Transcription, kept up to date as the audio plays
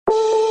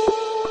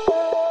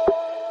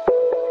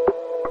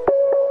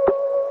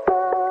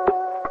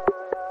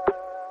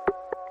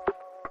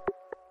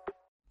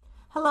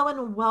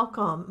and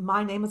welcome.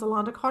 My name is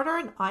Alonda Carter,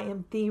 and I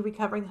am the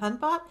Recovering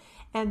Hunbot,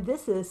 and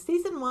this is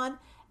Season 1,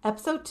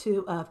 Episode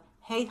 2 of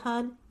Hey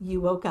Hun, You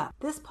Woke Up.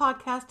 This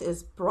podcast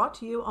is brought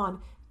to you on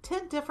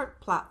 10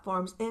 different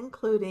platforms,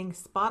 including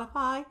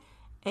Spotify,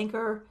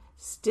 Anchor,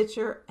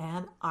 Stitcher,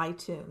 and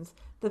iTunes.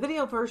 The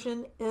video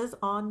version is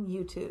on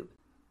YouTube.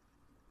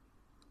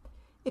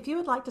 If you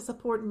would like to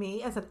support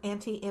me as an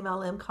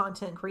anti-MLM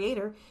content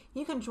creator,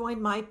 you can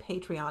join my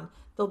Patreon.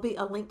 There'll be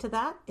a link to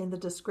that in the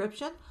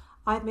description.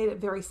 I've made it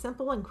very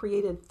simple and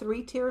created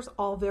 3 tiers,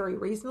 all very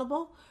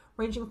reasonable,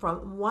 ranging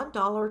from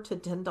 $1 to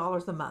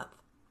 $10 a month.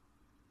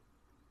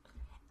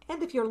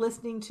 And if you're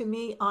listening to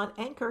me on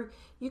Anchor,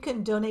 you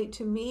can donate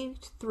to me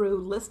through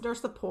listener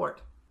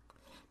support.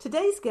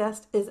 Today's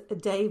guest is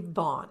Dave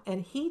Vaughn,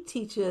 and he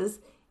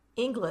teaches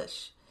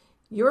English,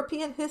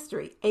 European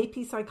history,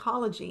 AP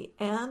psychology,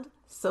 and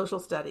social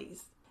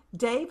studies.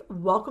 Dave,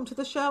 welcome to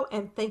the show,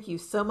 and thank you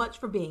so much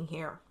for being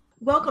here.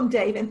 Welcome,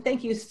 Dave, and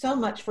thank you so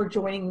much for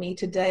joining me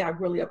today. I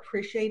really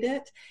appreciate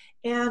it.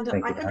 And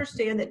I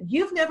understand that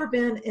you've never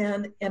been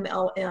in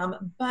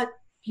MLM, but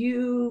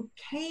you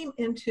came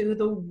into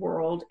the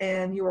world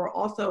and you are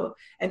also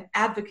an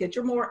advocate.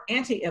 You're more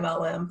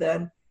anti-MLM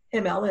than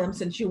MLM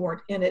since you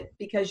weren't in it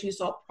because you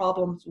saw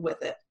problems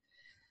with it.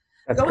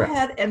 Go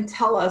ahead and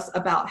tell us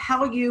about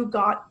how you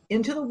got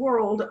into the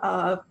world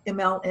of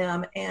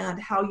MLM and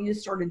how you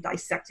started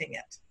dissecting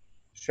it.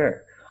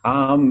 Sure.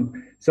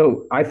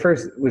 So I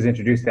first was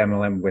introduced to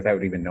MLM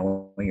without even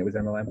knowing it was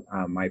MLM.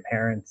 My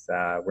parents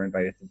were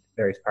invited to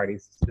various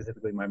parties,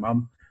 specifically my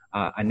mom.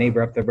 A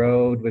neighbor up the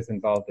road was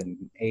involved in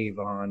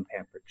Avon,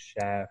 Pampered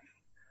Chef,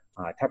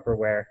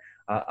 Tupperware,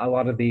 a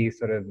lot of the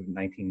sort of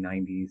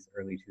 1990s,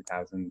 early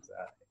 2000s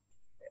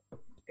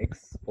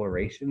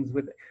explorations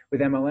with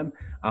MLM.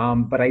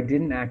 But I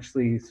didn't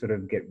actually sort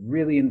of get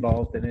really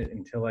involved in it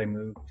until I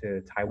moved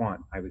to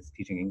Taiwan. I was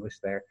teaching English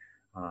there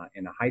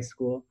in a high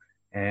school.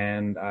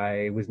 And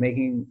I was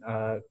making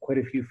quite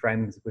a few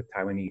friends with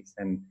Taiwanese.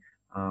 And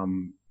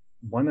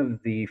one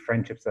of the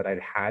friendships that I'd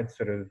had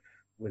sort of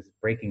was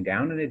breaking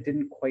down, and it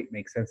didn't quite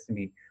make sense to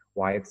me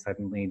why it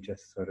suddenly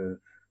just sort of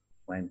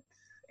went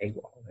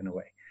AWOL in a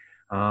way.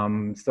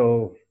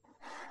 So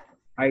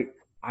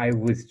I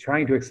was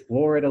trying to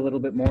explore it a little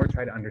bit more,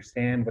 try to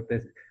understand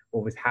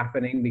what was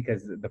happening,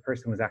 because the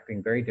person was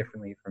acting very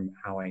differently from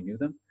how I knew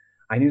them.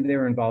 I knew they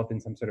were involved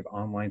in some sort of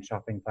online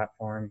shopping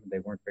platform. They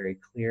weren't very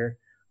clear.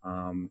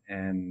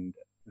 And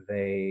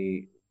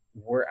they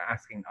were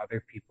asking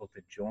other people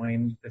to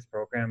join this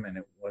program, and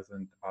it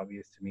wasn't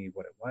obvious to me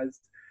what it was.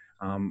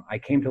 I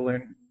came to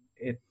learn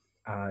it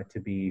to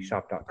be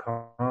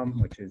Shop.com,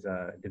 which is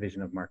a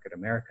division of Market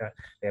America.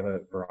 They have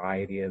a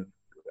variety of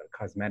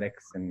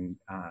cosmetics and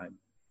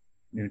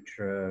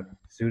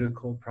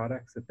nutraceutical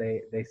products that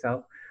they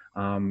sell.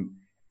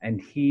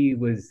 And he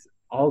was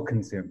all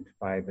consumed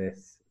by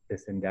this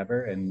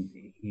endeavor, and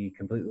he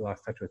completely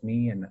lost touch with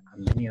me and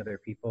many other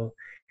people.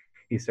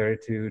 He started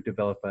to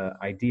develop an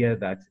idea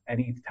that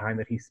any time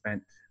that he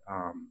spent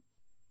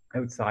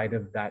outside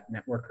of that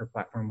network or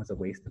platform was a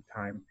waste of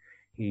time.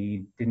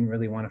 He didn't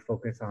really want to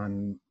focus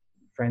on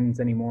friends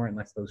anymore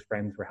unless those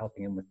friends were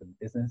helping him with the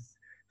business.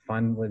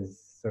 Fun was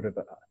sort of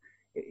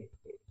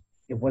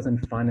it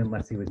wasn't fun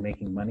unless he was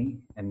making money,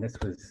 and this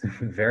was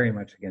very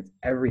much against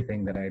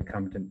everything that I had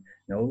come to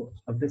know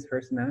of this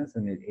person as,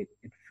 and it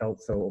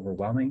felt so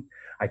overwhelming.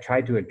 I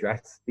tried to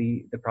address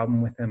the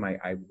problem with him.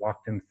 I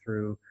walked him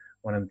through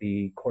one of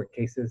the court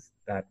cases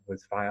that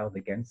was filed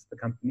against the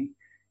company,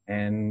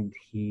 and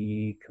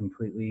he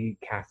completely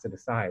cast it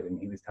aside. And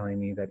he was telling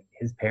me that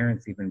his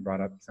parents even brought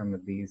up some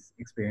of these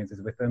experiences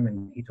with him,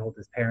 and he told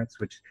his parents,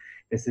 which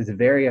this is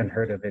very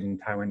unheard of in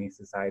Taiwanese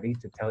society,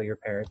 to tell your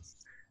parents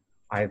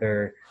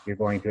either you're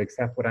going to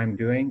accept what I'm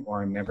doing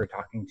or I'm never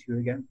talking to you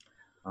again.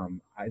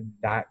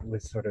 That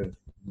was sort of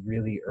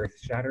really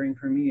earth-shattering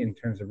for me in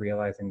terms of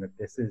realizing that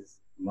this is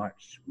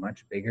much,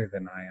 much bigger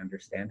than I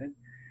understand it.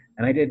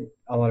 And I did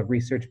a lot of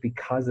research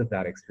because of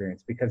that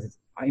experience, because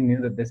I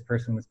knew that this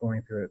person was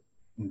going through an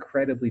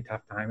incredibly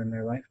tough time in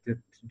their life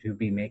to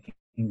be making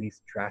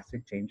these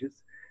drastic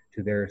changes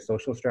to their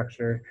social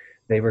structure.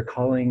 They were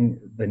calling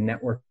the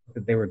network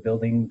that they were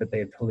building, that they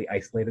had totally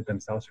isolated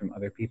themselves from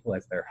other people,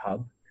 as their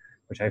hub,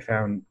 which I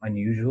found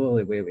unusual.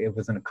 It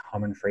wasn't a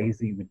common phrase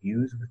that you would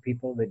use with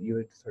people that you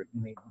had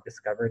certainly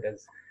discovered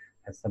as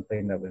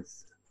something that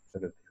was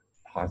sort of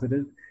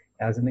positive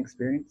as an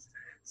experience.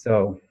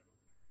 So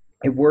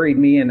it worried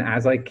me, and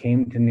as I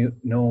came to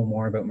know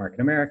more about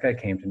Market America, I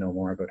came to know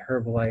more about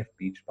Herbalife,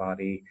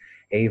 Beachbody,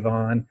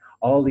 Avon,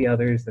 all the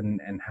others,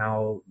 and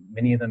how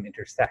many of them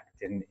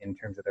intersect in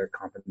terms of their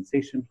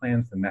compensation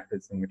plans, the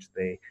methods in which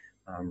they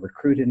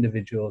recruit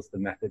individuals, the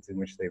methods in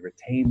which they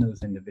retain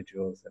those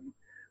individuals. And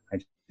I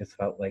just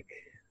felt like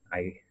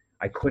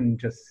I couldn't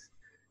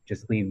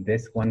just leave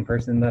this one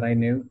person that I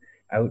knew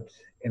out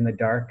in the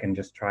dark and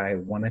just try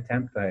one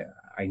attempt.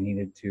 I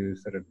needed to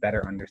sort of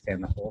better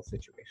understand the whole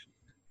situation.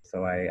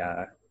 So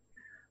I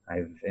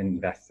I've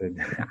invested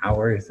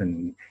hours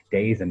and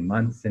days and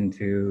months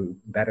into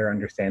better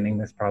understanding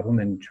this problem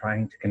and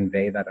trying to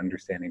convey that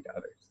understanding to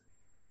others.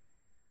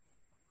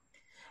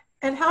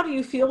 And how do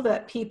you feel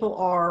that people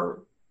are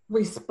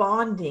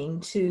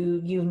responding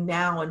to you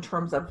now in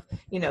terms of,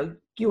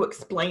 you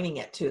explaining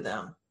it to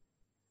them?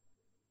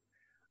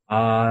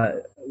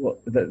 Well,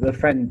 the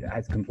friend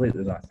has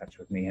completely lost touch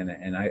with me,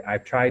 and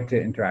I've tried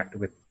to interact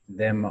with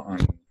them on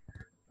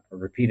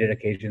repeated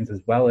occasions,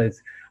 as well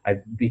as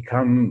I've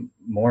become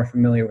more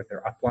familiar with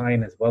their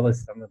upline as well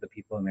as some of the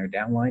people in their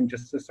downline,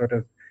 just to sort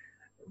of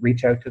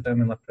reach out to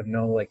them and let them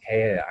know, like,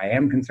 hey, I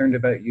am concerned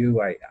about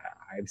you.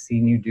 I've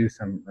seen you do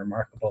some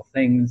remarkable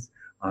things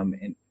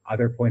in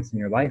other points in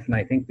your life, and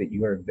I think that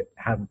you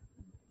have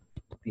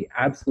the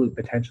absolute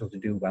potential to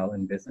do well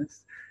in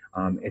business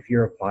if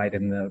you're applied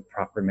in the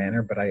proper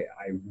manner. But I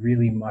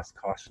really must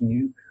caution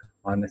you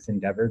on this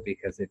endeavor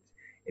because it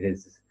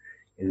is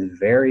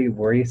very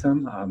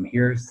worrisome.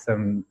 Here's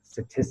some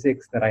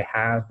statistics that I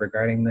have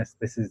regarding this.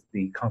 This is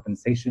the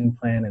compensation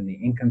plan and the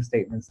income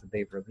statements that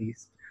they've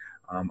released.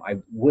 I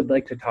would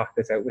like to talk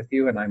this out with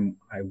you, and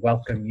I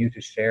welcome you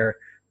to share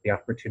the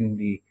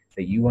opportunity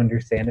that you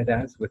understand it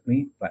as with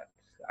me, but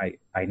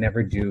I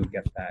never do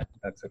get that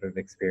sort of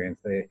experience.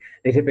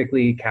 They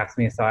typically cast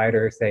me aside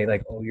or say,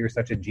 like, oh, you're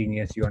such a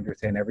genius, you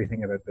understand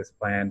everything about this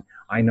plan.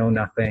 I know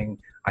nothing.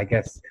 I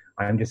guess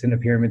I'm just in a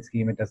pyramid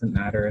scheme. It doesn't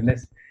matter. And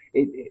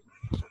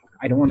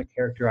I don't want to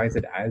characterize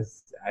it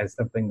as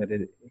something that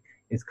it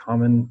is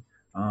common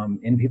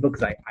in people,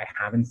 because I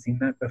haven't seen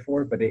that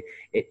before, but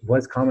it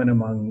was common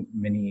among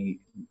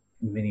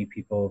many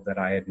people that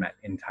I had met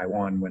in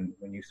Taiwan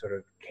when you sort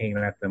of came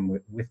at them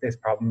with this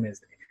problem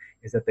is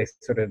that they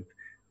sort of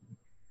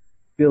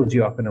build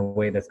you up in a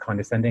way that's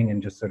condescending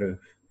and just sort of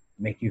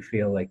make you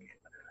feel like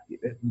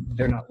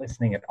they're not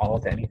listening at all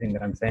to anything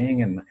that I'm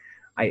saying. And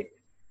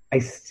I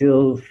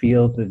still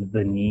feel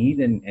the need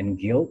and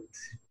guilt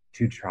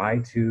to try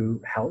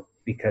to help,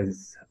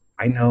 because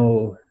I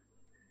know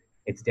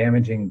it's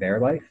damaging their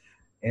life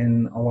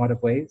in a lot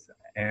of ways,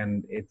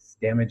 and it's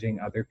damaging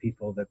other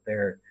people that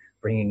they're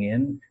bringing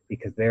in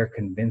because they're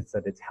convinced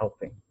that it's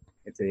helping.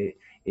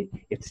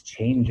 It's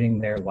changing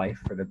their life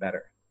for the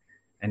better.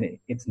 And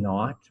it's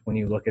not, when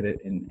you look at it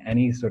in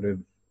any sort of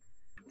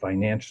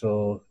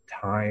financial,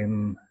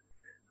 time,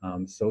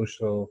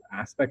 social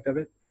aspect of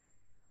it.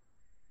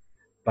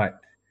 But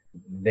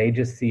they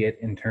just see it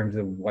in terms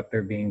of what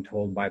they're being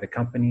told by the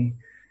company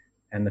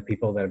and the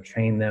people that have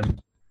trained them,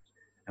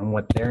 and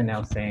what they're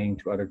now saying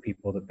to other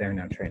people that they're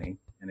now training.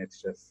 And it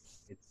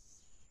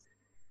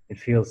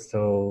feels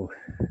so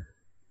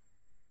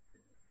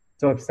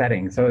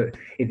upsetting. So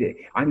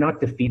I'm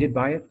not defeated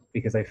by it,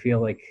 because I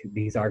feel like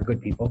these are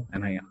good people,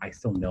 and I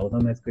still know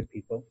them as good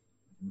people,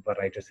 but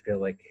I just feel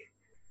like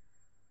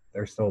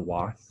they're so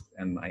lost,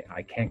 and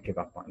I can't give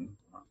up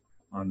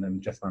on them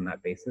just on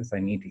that basis. I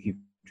need to keep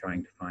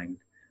trying to find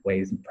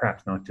ways,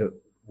 perhaps not to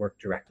work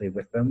directly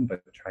with them,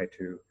 but try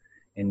to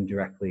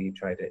indirectly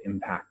try to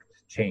impact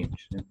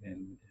change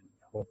and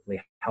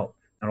hopefully help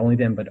not only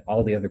them, but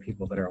all the other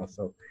people that are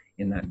also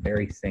in that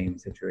very same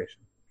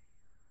situation.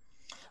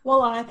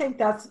 Well, I think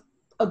that's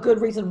a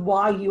good reason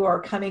why you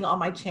are coming on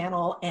my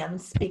channel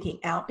and speaking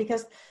out,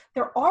 because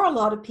there are a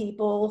lot of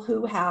people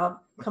who have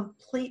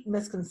complete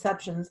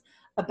misconceptions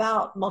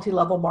about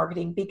multi-level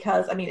marketing.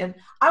 Because and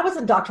I was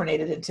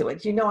indoctrinated into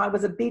it. I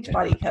was a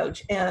Beachbody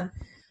coach, and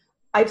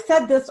I've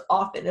said this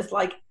often. It's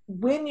like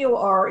when you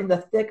are in the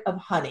thick of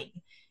hunting,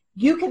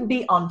 you can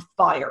be on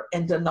fire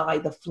and deny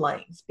the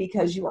flames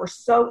because you are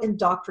so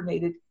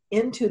indoctrinated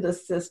into the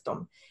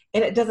system,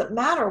 and it doesn't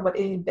matter what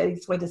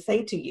anybody's going to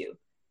say to you,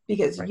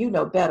 because right. You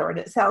know better. And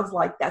it sounds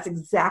like that's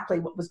exactly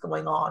what was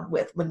going on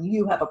with when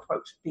you have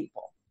approached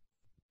people.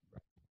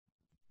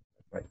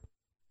 Right.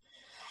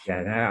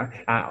 Yeah,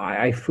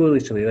 I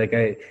foolishly,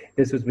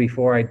 this was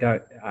before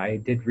I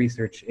did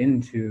research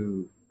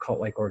into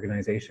cult-like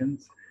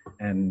organizations,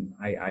 and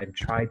I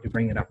tried to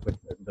bring it up with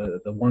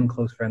the one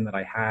close friend that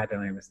I had,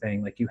 and I was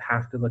saying, like, you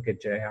have to look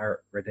at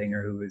J.R.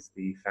 Redinger, who is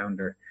the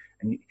founder,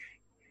 and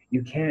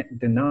you can't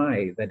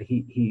deny that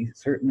he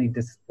certainly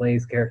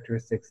displays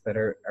characteristics that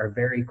are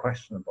very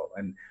questionable.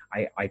 And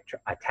I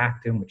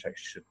attacked him, which I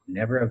should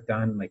never have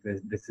done. Like,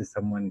 this is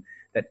someone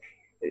that,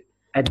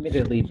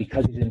 admittedly,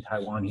 because he's in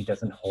Taiwan, he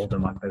doesn't hold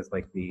him up as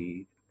like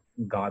the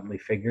godly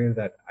figure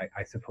that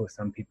I suppose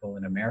some people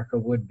in America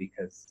would,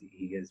 because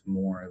he is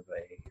more of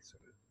a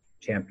sort of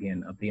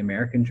champion of the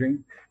American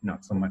dream,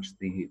 not so much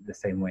the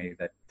same way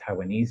that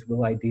Taiwanese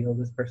will ideal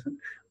this person,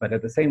 but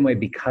at the same way,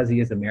 because he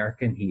is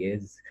American,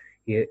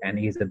 and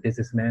he's a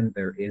businessman,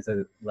 there is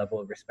a level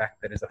of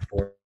respect that is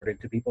afforded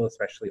to people,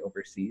 especially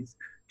overseas,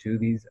 to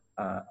these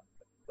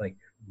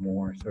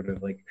more sort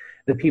of like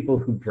the people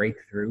who break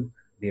through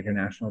the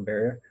international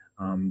barrier.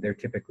 They're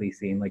typically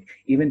seen, like,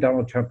 even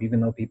Donald Trump, even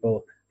though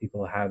people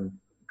have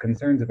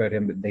concerns about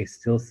him, but they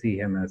still see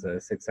him as a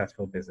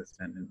successful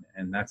businessman,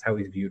 and that's how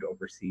he's viewed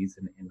overseas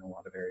in a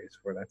lot of areas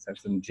for that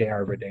sense. And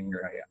J.R.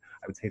 Redinger,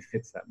 I would say,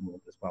 fits that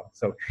mold as well.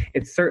 So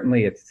it's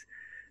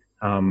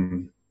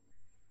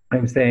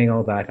I'm saying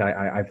all that.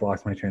 I've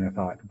lost my train of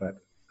thought, but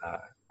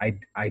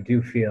I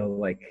do feel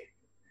like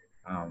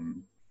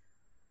um,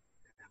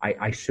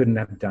 I shouldn't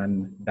have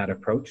done that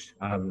approach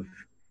of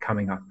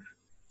coming up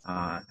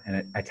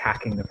and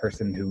attacking the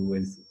person who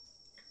was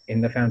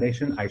in the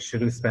foundation. I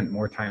should have spent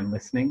more time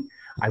listening.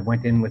 I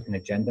went in with an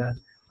agenda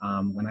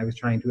when I was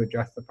trying to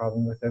address the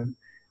problem with him.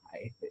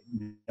 I,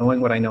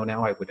 Knowing what I know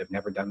now, I would have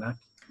never done that.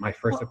 My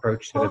first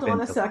approach should have Hold been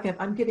on a to. second.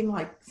 I'm getting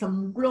like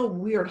some real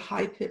weird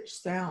high pitched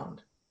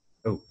sound.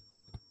 Oh,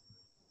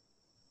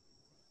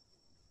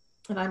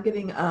 And I'm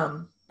getting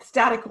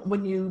static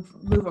when you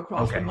move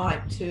across the okay.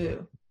 mic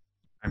too.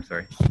 I'm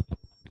sorry.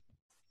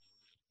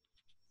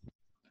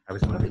 I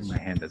was moving my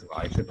hand as well.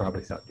 I should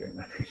probably stop doing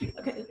that.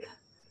 Okay.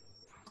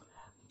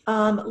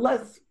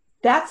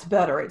 That's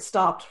better. It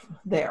stopped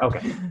there.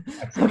 Okay.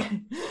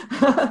 Okay.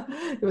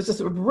 It was just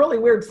a really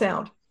weird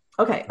sound.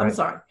 Okay, I'm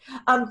sorry.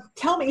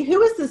 Tell me,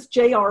 who is this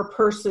JR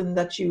person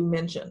that you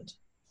mentioned?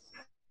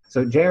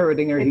 So J.R.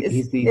 Redinger,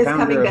 he's the founder. It's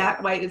coming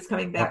back. Wait, it's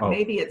coming back.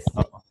 Maybe it's.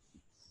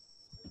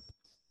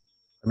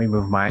 Let me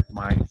move my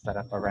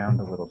setup around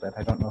a little bit.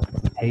 I don't know if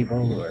it's a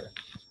table or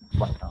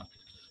whatnot.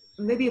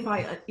 Maybe if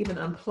I even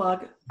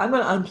unplug, I'm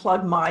going to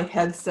unplug my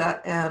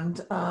headset and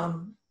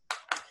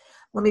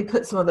let me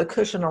put some of the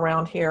cushion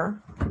around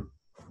here.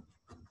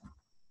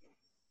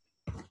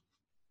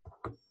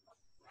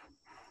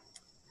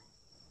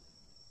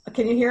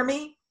 Can you hear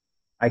me?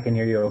 I can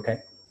hear you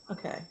okay.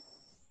 Okay.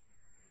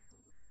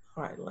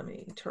 All right, let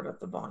me turn up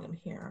the volume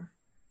here.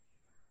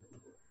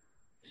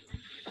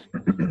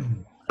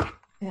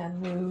 And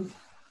move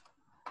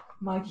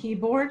my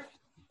keyboard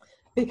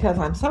because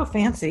I'm so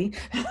fancy.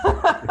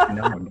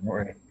 No, don't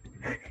worry.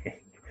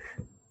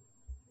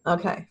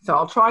 Okay, so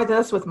I'll try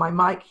this with my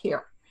mic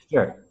here.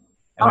 Sure.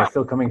 Am I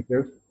still coming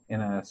through in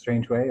a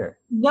strange way, or?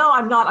 No,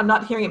 I'm not. I'm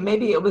not hearing it.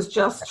 Maybe it was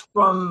just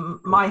from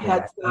my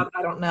headset.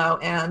 I don't know.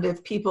 And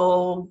if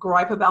people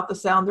gripe about the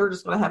sound, they're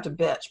just going to have to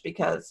bitch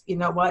because you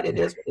know what? It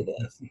is what it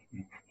is.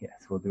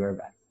 Yes, we'll do our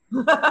best.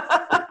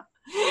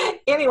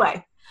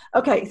 Anyway,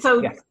 okay.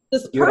 So yes.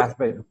 this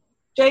person,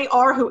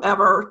 JR,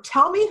 whoever,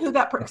 tell me who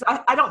that person.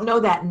 I don't know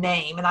that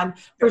name, and I'm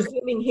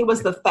presuming he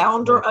was the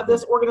founder of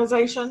this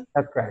organization.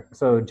 That's correct.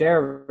 So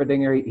J.R.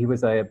 Redinger, he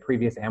was a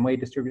previous Amway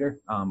distributor.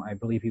 I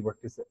believe he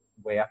worked his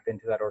way up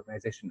into that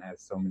organization,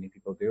 as so many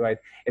people do.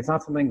 It's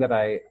not something that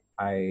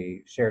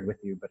I shared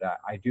with you, but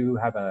I do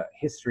have a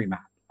history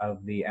map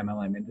of the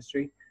MLM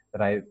industry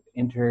that I've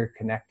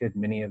interconnected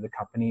many of the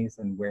companies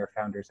and where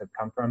founders have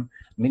come from.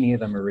 Many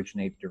of them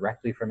originate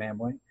directly from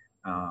Amway.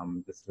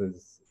 This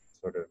was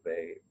sort of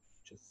a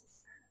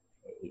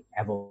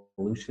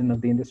evolution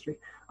of the industry.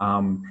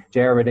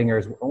 J.R. Redinger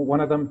is one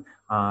of them.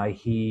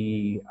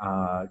 He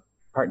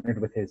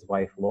partnered with his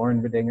wife,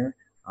 Lauren Redinger.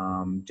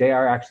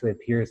 JR actually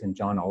appears in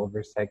John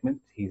Oliver's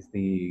segment. He's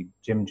the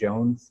Jim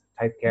Jones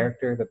type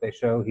character that they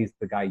show. He's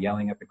the guy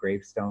yelling at the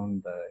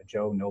gravestone, the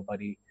Joe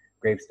Nobody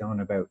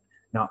gravestone, about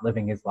not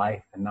living his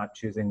life and not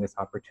choosing this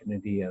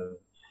opportunity of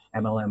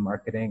MLM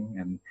marketing,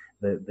 and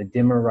the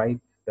dimmer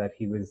right that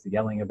he was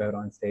yelling about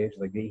on stage.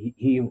 Like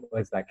he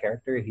was that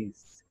character.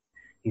 He's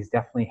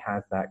definitely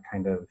has that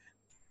kind of,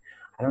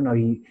 I don't know,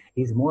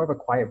 he's more of a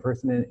quiet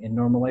person in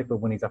normal life, but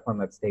when he's up on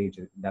that stage,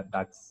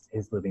 that's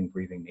his living,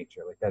 breathing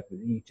nature. Like that's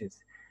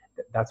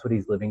what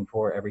he's living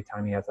for. Every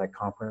time he has that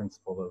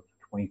conference full of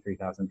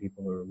 23,000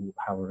 people or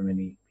however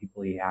many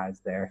people he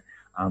has there.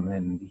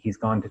 And he's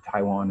gone to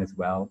Taiwan as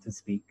well to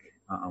speak,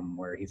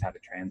 where he's had a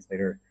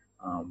translator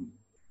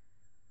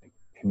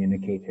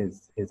communicate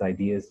his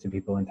ideas to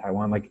people in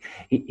Taiwan. Like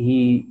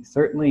he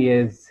certainly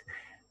is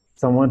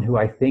someone who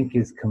I think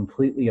is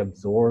completely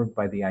absorbed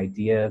by the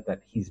idea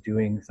that he's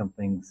doing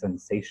something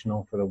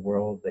sensational for the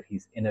world, that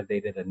he's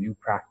innovated a new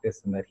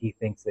practice, and that he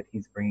thinks that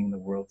he's bringing the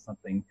world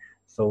something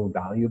so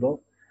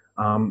valuable.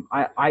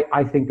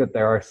 I think that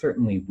there are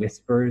certainly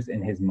whispers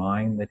in his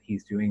mind that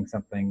he's doing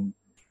something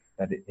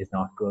that is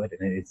not good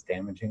and it is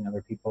damaging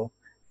other people.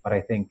 But I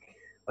think,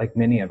 like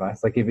many of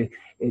us, like if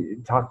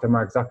you talk to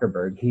Mark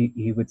Zuckerberg,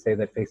 he would say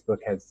that Facebook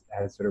has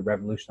sort of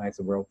revolutionized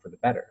the world for the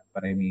better.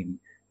 But I mean,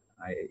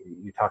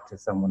 you talk to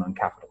someone on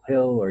Capitol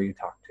Hill, or you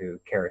talk to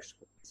Kara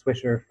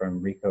Swisher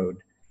from Recode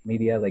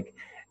Media, like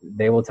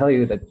they will tell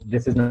you that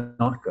this is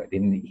not good,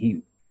 and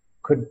he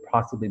could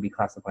possibly be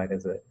classified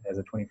as a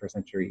 21st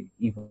century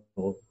evil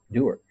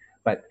doer.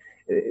 But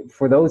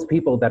for those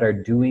people that are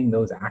doing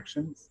those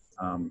actions,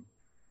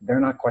 they're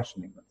not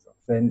questioning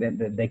themselves, and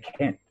they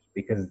can't,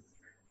 because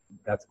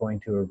that's going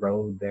to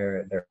erode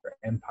their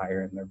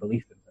empire and their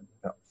belief in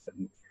themselves.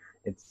 And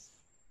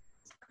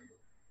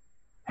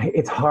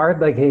it's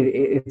hard. Like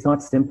it's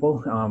not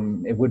simple.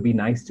 It would be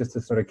nice just to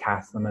sort of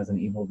cast them as an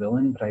evil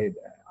villain, but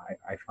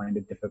I find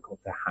it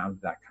difficult to have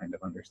that kind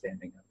of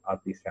understanding of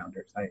these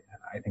founders. I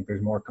think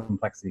there's more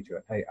complexity to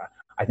it.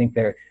 I think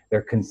they're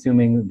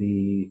consuming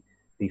the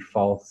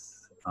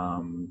false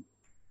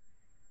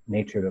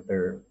nature that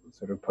they're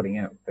sort of putting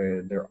out.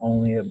 They're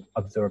only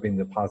absorbing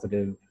the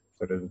positive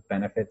sort of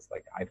benefits.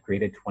 Like, I've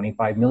created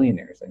 25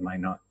 millionaires. Am I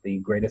not the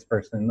greatest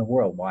person in the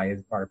world? Why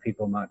are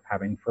people not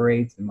having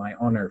parades in my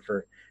honor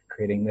for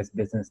creating this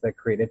business that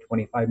created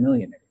 25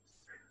 millionaires?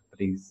 But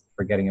he's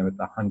forgetting about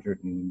the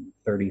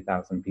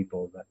 130,000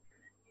 people that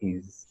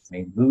he's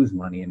made lose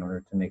money in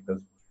order to make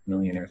those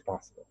millionaires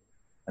possible.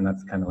 And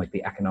that's kind of like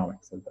the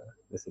economics of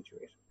the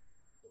situation.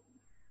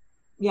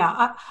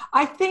 Yeah,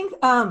 I think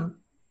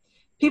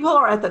people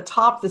are at the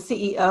top, the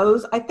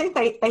CEOs. I think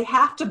they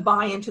have to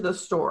buy into the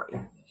story.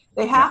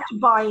 They have to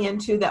buy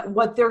into that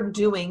what they're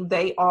doing.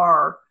 They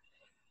are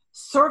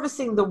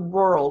servicing the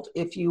world,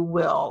 if you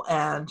will,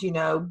 and, you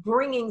know,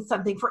 bringing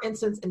something. For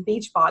instance, in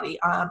Beachbody,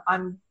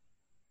 I'm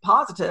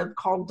positive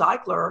Carl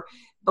Daikeler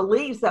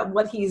believes that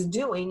what he's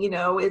doing, you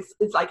know, it's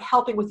like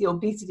helping with the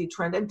obesity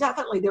trend. And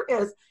definitely there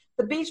is.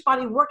 The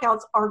Beachbody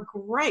workouts are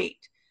great.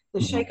 The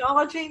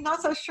Shakeology,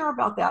 not so sure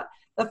about that.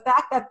 The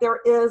fact that there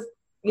is,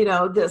 you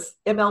know, this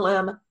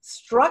MLM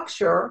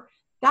structure,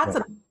 that's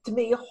to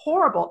me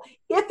horrible.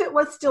 If it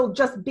was still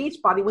just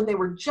Beachbody, when they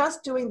were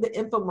just doing the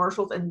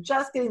infomercials and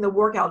just getting the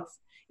workouts,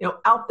 you know,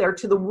 out there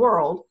to the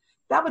world,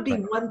 that would be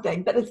one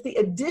thing. But it's the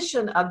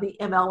addition of the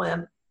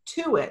MLM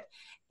to it.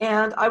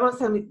 And I want to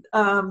say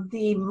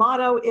the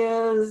motto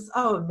is,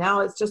 now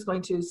it's just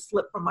going to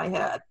slip from my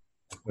head.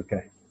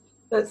 Okay.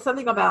 But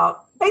something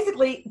about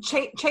basically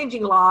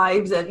changing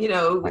lives and, you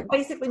know,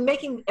 basically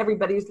making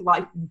everybody's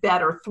life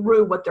better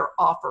through what they're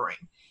offering.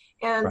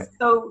 And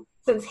so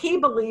since he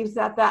believes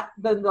that,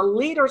 then the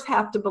leaders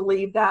have to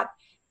believe that,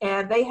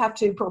 and they have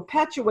to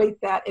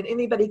perpetuate that, and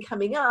anybody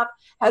coming up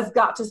has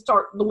got to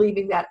start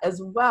believing that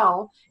as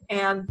well.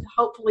 And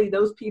hopefully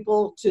those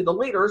people, to the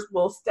leaders,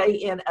 will stay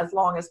in as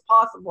long as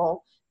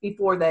possible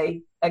before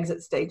they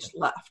exit stage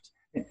left.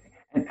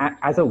 And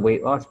as a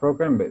weight loss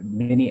program, but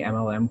many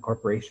MLM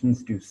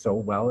corporations do so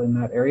well in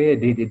that area.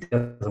 It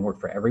doesn't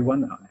work for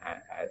everyone,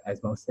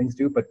 as most things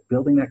do, but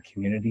building that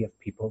community of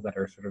people that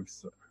are sort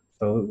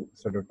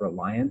of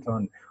reliant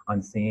on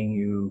seeing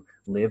you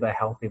live a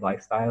healthy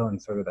lifestyle, and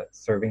sort of that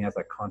serving as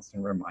a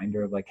constant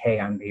reminder of like, hey,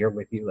 I'm here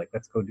with you. Like,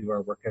 let's go do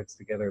our workouts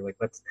together. Like,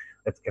 let's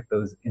get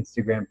those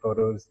Instagram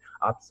photos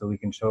up so we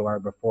can show our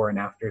before and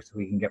after, so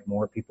we can get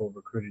more people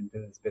recruited into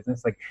this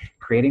business. Like,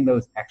 creating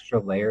those extra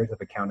layers of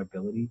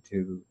accountability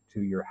to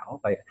your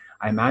health. I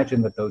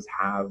imagine that those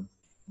have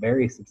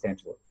very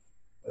substantial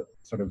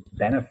sort of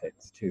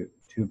benefits to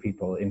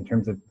people in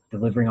terms of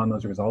delivering on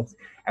those results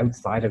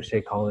outside of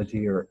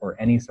Shakeology or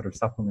any sort of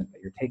supplement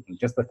that you're taking.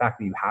 Just the fact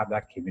that you have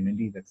that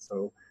community that's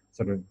so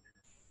sort of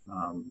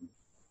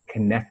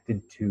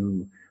connected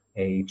to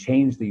a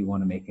change that you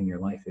want to make in your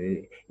life,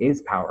 it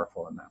is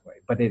powerful in that way.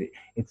 But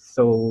it's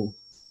so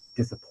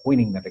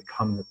disappointing that it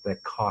comes at the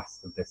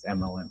cost of this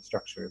MLM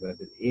structure, that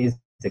it is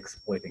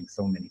exploiting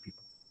so many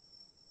people.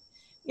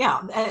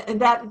 Yeah,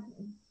 and that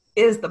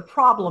is the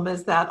problem,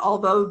 is that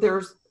although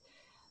there's,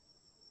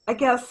 I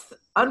guess,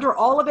 under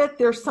all of it,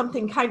 there's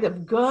something kind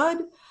of good,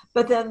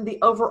 but then the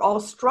overall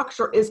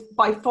structure is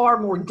by far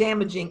more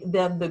damaging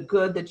than the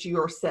good that you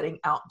are setting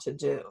out to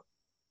do.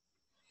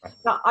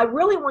 Now, I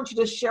really want you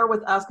to share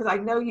with us, because I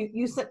know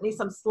you sent me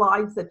some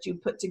slides that you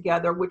put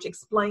together, which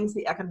explains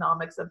the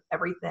economics of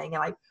everything.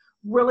 And I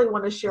really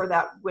want to share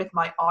that with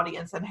my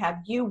audience and have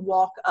you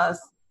walk us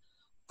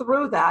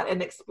through that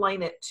and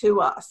explain it to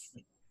us.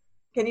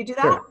 Can you do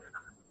that?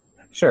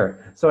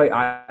 Sure. So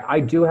I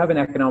do have an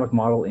economic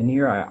model in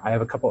here. I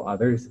have a couple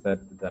others that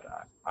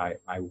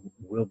I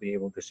will be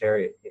able to share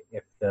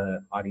if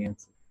the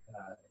audience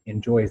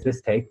enjoys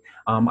this take.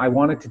 I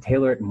wanted to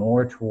tailor it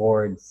more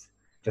towards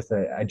just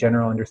a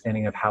general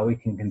understanding of how we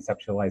can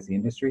conceptualize the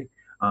industry,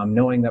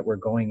 knowing that we're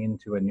going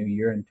into a new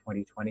year in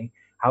 2020.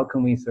 How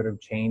can we sort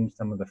of change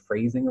some of the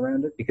phrasing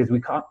around it? Because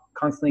we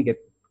constantly get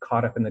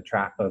caught up in the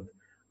trap of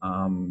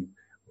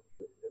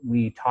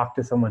we talk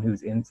to someone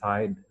who's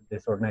inside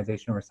this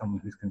organization or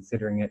someone who's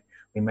considering it.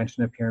 We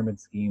mention a pyramid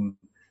scheme.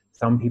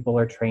 Some people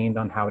are trained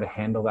on how to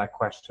handle that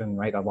question,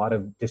 right? A lot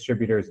of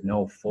distributors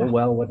know full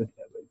well what a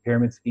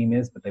pyramid scheme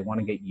is, but they want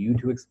to get you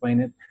to explain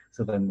it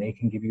so then they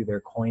can give you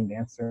their coined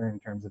answer in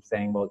terms of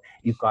saying, well,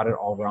 you've got it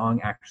all wrong.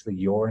 Actually,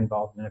 you're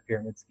involved in a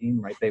pyramid scheme,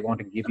 right? They want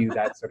to give you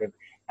that sort of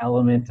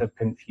element of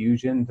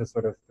confusion to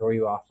sort of throw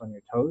you off on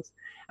your toes.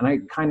 And I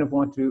kind of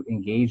want to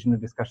engage in a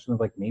discussion of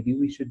like, maybe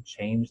we should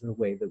change the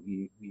way that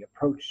we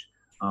approach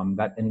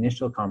that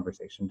initial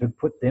conversation, to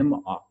put them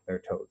off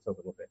their toes a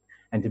little bit,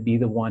 and to be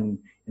the one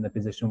in the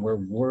position where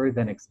we're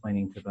then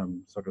explaining to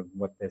them sort of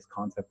what this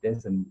concept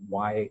is and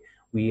why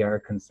we are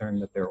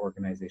concerned that their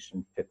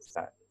organization fits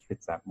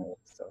that mold.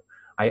 So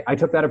I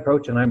took that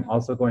approach, and I'm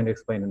also going to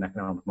explain an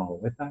economic model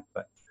with that.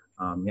 But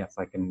yes,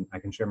 I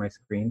can share my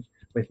screen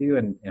with you,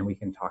 and we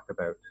can talk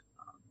about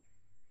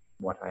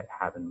what I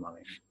have in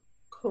mind.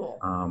 Cool.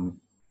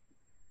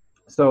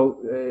 So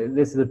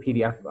this is a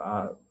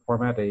PDF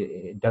format.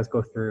 It does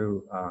go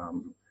through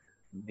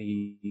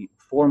the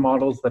four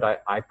models that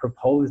I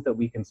propose that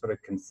we can sort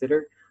of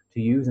consider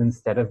to use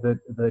instead of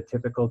the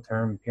typical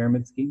term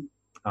pyramid scheme.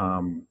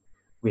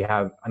 We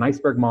have an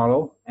iceberg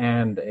model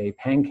and a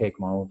pancake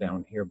model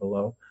down here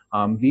below.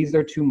 These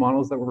are two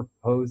models that were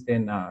proposed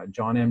in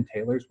John M.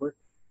 Taylor's work.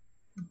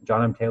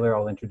 John M. Taylor,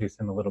 I'll introduce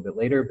him a little bit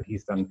later, but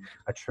he's done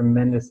a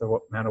tremendous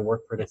amount of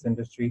work for this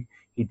industry.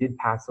 He did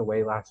pass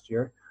away last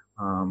year,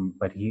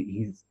 but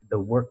he's the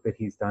work that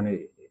he's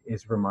done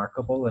is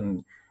remarkable.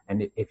 And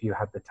if you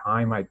have the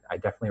time, I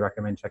definitely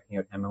recommend checking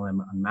out MLM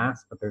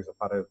Unmasked, but there's a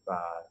lot of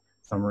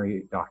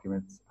summary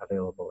documents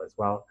available as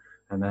well.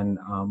 And then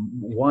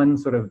one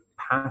sort of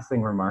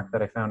passing remark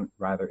that I found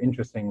rather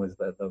interesting was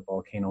the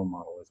volcano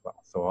model as well.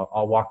 So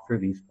I'll walk through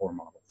these four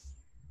models.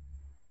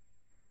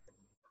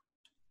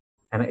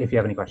 And if you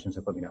have any questions,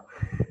 just let me know.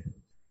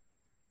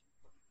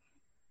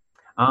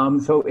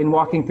 So in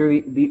walking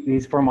through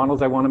these four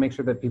models, I want to make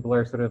sure that people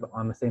are sort of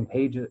on the same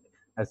page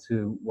as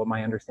to what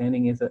my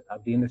understanding is of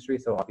the industry.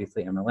 So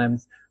obviously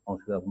MLMs,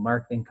 multi-level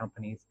marketing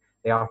companies,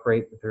 they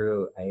operate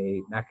through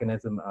a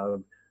mechanism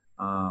of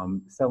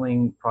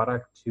selling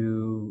product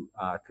to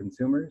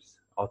consumers.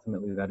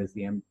 Ultimately, that is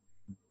the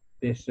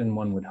ambition,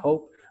 one would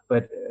hope,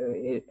 but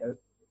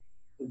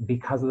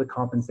because of the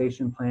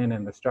compensation plan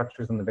and the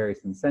structures and the various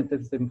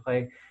incentives in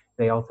play,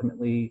 they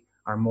ultimately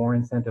are more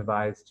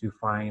incentivized to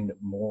find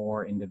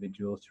more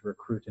individuals to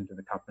recruit into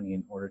the company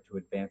in order to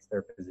advance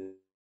their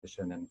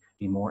position and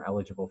be more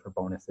eligible for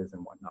bonuses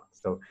and whatnot.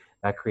 So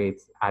that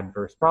creates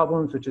adverse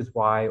problems, which is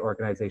why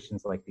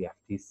organizations like the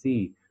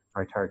FTC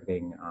are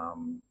targeting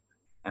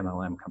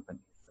MLM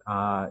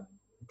companies.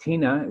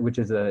 TINA, which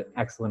is an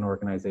excellent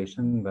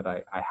organization that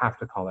I have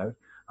to call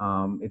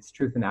out, it's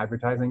Truth in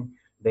Advertising.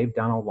 They've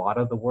done a lot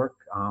of the work.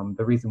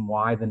 The reason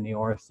why the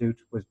Neora suit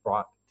was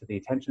brought to the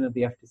attention of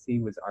the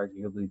FTC was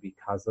arguably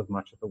because of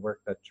much of the work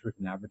that Truth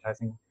in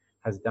Advertising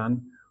has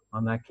done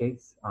on that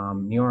case.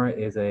 Neora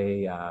is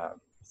a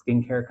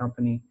skincare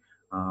company.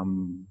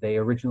 They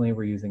originally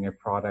were using a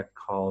product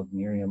called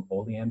Miriam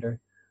Oleander.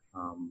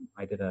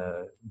 I did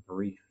a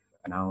brief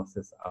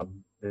analysis of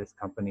this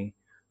company,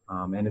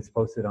 and it's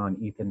posted on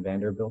Ethan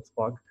Vanderbilt's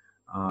blog.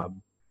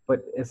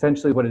 But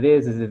essentially what it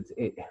is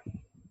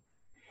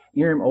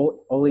Miriam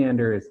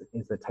Oleander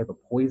is a type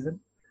of poison.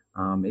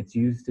 It's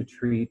used to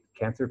treat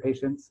cancer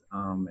patients,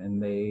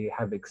 and they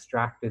have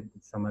extracted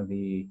some of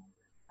the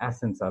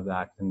essence of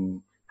that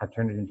and have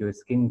turned it into a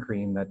skin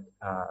cream that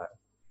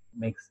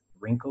makes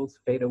wrinkles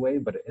fade away.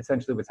 But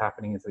essentially what's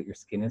happening is that your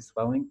skin is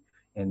swelling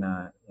in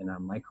a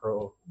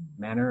micro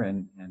manner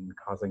and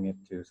causing it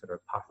to sort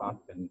of puff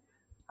up and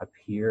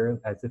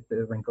appear as if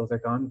the wrinkles are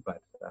gone.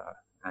 But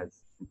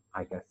as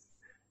I guess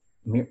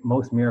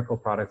most miracle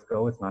products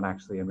go, it's not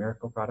actually a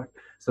miracle product.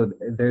 So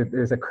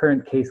there's a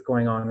current case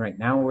going on right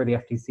now where the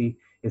FTC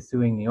is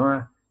suing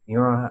Neora.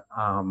 Neora,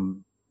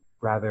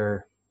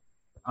 rather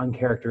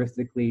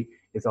uncharacteristically,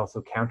 is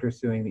also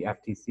countersuing the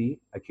FTC,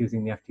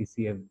 accusing the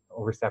FTC of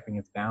overstepping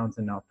its bounds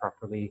and not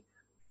properly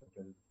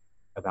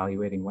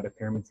evaluating what a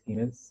pyramid scheme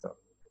is. So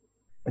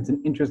it's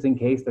an interesting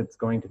case that's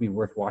going to be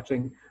worth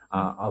watching.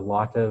 A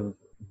lot of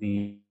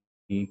the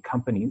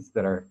companies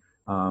that are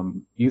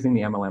using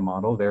the MLM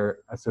model, they're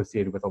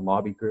associated with a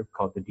lobby group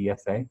called the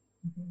DSA,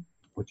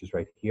 which is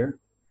right here.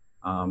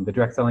 The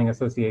Direct Selling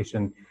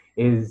Association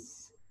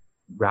is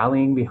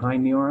rallying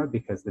behind Neora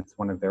because it's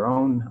one of their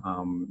own.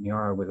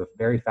 Neora was a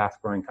very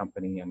fast-growing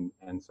company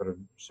and sort of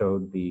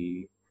showed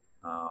the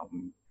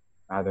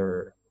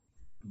rather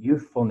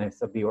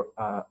youthfulness of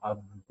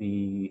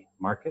the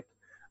market.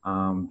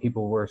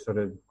 People were sort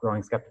of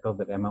growing skeptical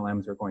that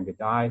MLMs were going to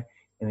die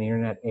in the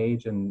internet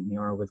age, and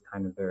Neora was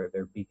kind of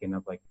their beacon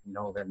of like,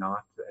 no, they're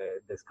not.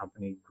 This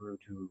company grew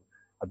to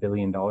 $1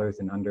 billion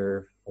in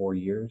under 4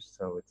 years.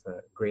 So it's a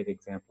great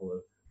example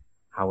of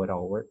how it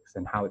all works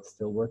and how it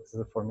still works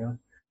as a formula.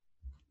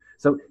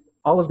 So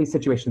all of these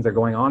situations are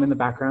going on in the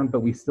background,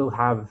 but we still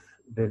have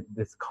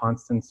this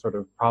constant sort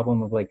of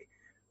problem of like,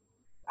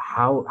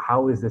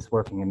 how is this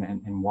working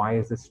and why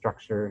is this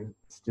structure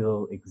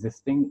still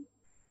existing?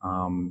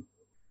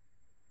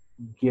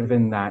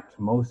 Given that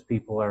most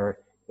people are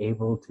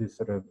able to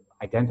sort of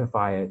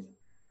identify it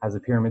as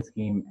a pyramid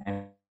scheme,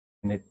 and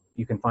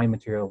you can find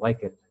material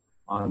like it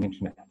on the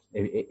internet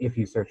if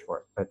you search for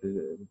it. But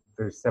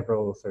there's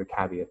several sort of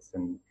caveats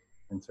and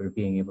sort of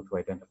being able to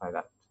identify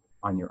that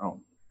on your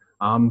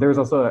own. There's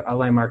also a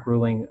landmark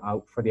ruling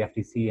out for the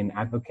FTC in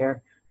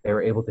Advocare. They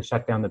were able to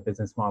shut down the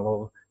business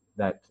model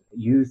that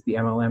used the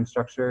MLM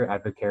structure.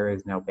 Advocare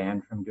is now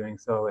banned from doing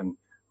so, and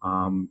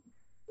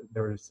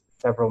there's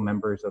several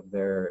members of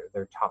their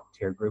top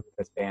tier group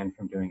that's banned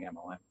from doing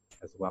MLM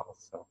as well.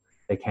 So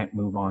they can't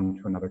move on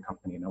to another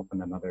company and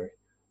open another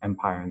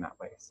empire in that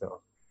way.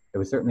 So it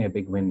was certainly a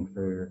big win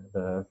for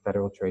the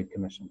Federal Trade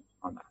Commission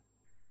on that.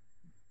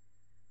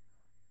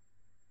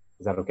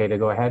 Is that okay to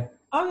go ahead?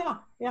 Oh, yeah,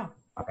 yeah.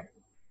 Okay.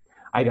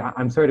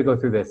 I'm sorry to go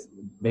through this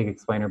big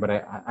explainer, but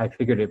I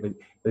figured it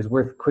was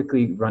worth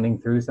quickly running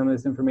through some of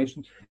this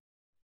information.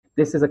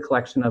 This is a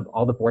collection of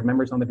all the board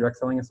members on the Direct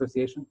Selling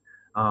Association.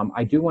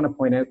 I do want to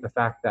point out the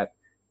fact that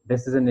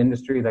this is an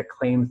industry that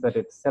claims that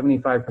it's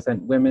 75%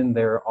 women.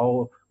 They're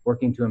all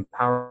working to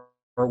empower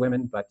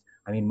women, but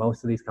I mean,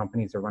 most of these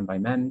companies are run by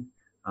men.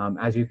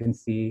 As you can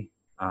see,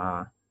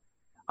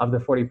 of the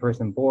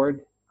 40-person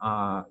board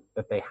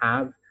that they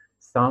have,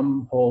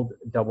 some hold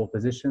double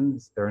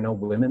positions. There are no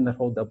women that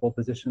hold double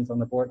positions on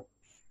the board.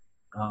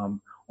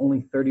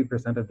 Only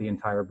 30% of the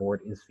entire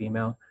board is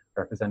female,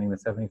 representing the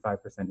 75%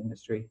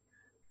 industry.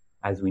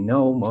 As we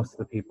know, most of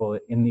the people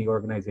in the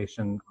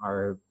organization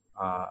are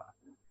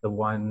the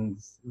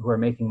ones who are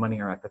making money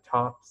are at the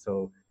top.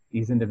 So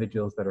these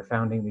individuals that are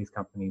founding these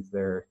companies,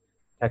 they're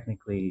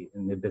technically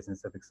in the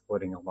business of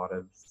exploiting a lot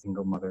of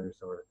single mothers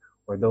or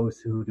those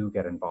who do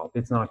get involved.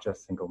 It's not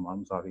just single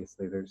moms,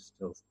 obviously. There's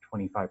still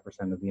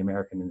 25% of the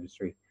American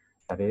industry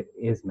that it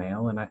is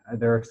male. And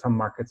there are some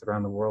markets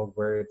around the world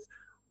where it's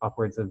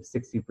upwards of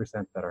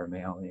 60% that are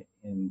male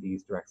in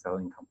these direct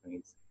selling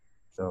companies.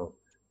 So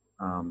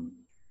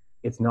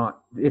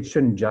it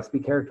shouldn't just be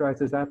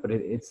characterized as that, but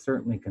it's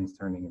certainly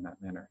concerning in that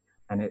manner.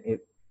 And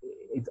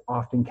it's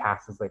often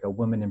cast as like a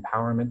women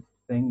empowerment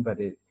thing, but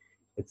it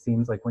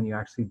seems like when you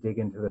actually dig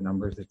into the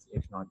numbers,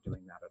 it's not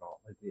doing that at all.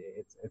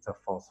 It's a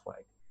false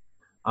flag.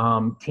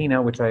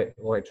 TINA, which I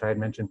had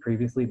mentioned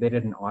previously, they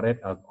did an audit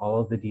of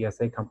all of the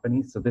DSA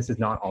companies. So this is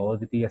not all of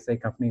the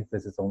DSA companies.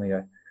 This is only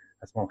a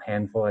small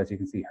handful. As you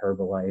can see,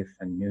 Herbalife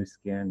and Nu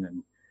Skin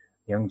and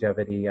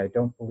Longevity. I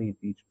don't believe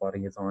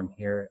Beachbody is on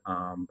here,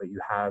 but you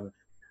have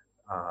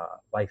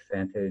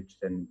LifeVantage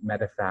and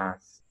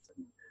Medifast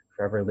and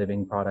Forever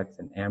Living Products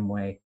and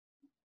Amway.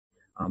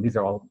 These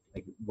are all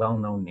like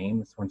well-known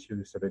names once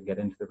you sort of get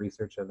into the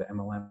research of the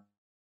MLM.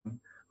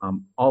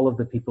 All of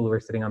the people who are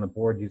sitting on the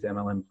board use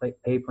MLM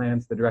pay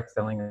plans. The Direct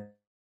Selling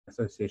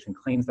Association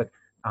claims that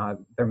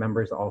their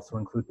members also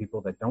include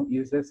people that don't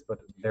use this, but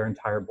their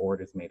entire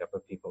board is made up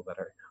of people that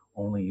are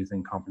only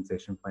using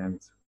compensation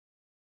plans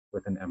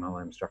with an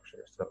MLM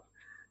structure. So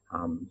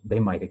they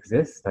might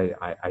exist.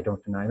 I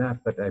don't deny that,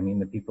 but I mean,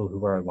 the people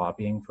who are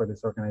lobbying for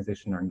this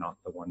organization are not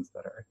the ones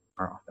that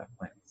are off that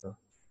plan. So,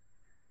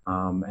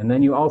 and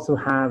then you also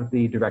have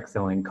the Direct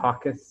Selling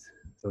Caucus.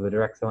 So the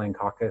Direct Selling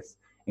Caucus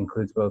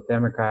includes both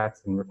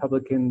Democrats and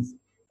Republicans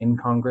in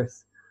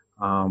Congress.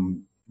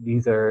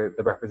 These are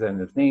the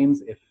representatives'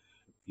 names. If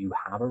you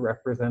have a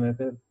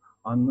representative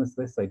on this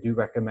list, I do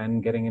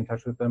recommend getting in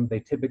touch with them. They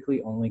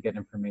typically only get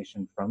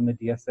information from the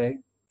DSA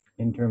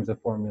in terms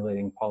of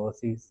formulating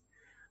policies.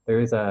 There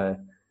is a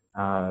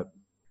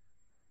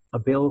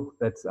bill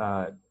that's,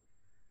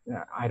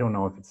 I don't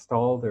know if it's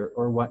stalled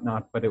or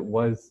whatnot, but it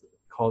was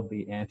called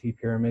the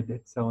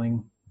anti-pyramid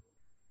selling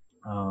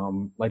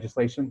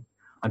legislation.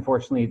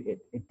 Unfortunately,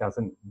 it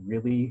doesn't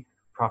really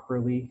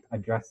properly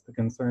address the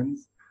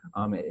concerns,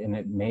 and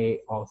it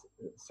may also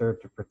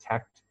serve to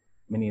protect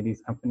many of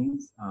these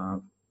companies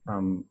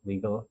from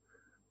legal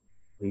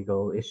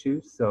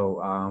issues.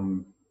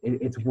 So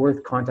it's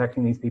worth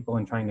contacting these people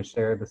and trying to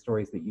share the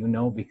stories that you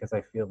know, because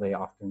I feel they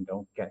often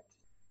don't get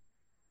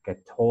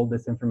told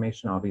this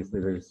information. Obviously,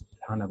 there's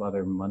a ton of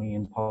other money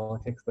in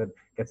politics that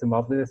gets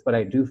involved with this, but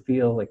I do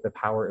feel like the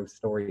power of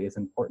story is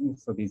important.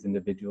 So these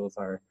individuals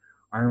are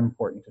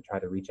important to try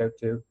to reach out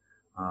to.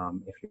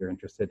 If you're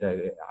interested,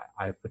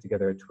 I've put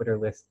together a Twitter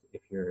list.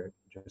 If you're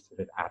interested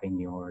in adding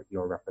your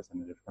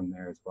representative from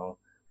there as well,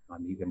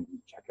 you can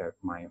check out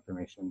my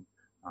information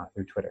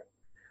through Twitter.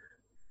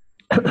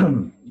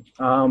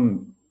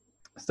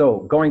 So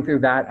going through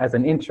that as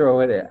an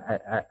intro,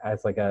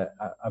 as like a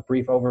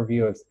brief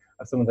overview of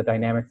some of the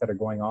dynamics that are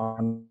going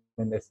on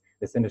in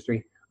this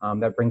industry,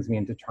 that brings me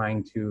into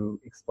trying to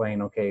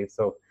explain, okay,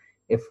 so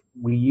if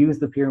we use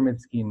the pyramid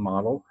scheme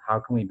model, how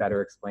can we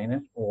better explain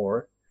it?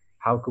 Or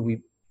how could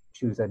we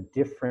choose a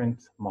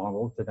different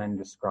model to then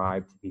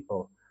describe to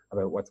people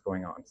about what's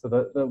going on? So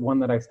the one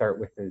that I start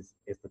with is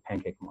the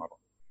pancake model.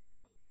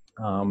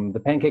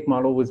 The pancake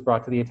model was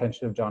brought to the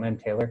attention of John M.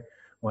 Taylor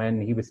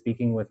when he was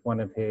speaking with one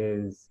of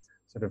his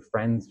sort of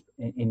friends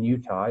in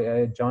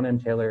Utah. John M.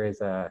 Taylor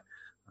is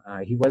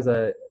he was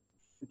a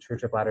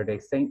Church of Latter-day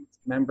Saints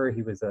member.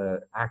 He was an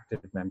active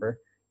member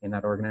in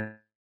that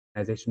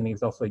organization. And he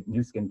was also a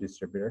Nu Skin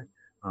distributor.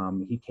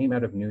 He came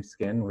out of Nu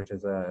Skin, which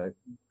is a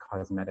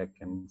cosmetic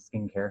and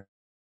skincare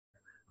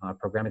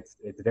program.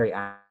 It's very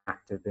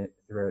active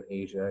throughout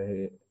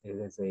Asia.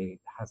 It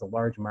has a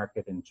large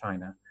market in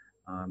China,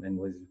 and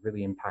was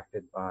really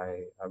impacted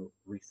by a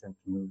recent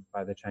move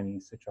by the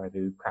Chinese to try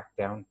to crack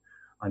down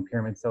on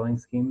pyramid selling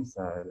schemes.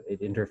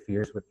 It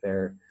interferes with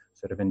their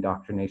sort of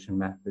indoctrination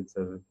methods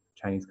of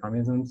Chinese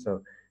communism.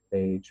 So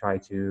they try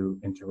to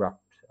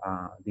interrupt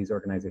these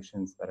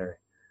organizations that are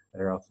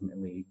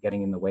ultimately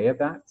getting in the way of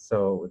that.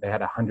 So they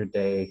had a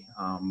 100-day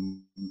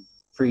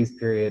freeze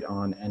period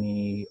on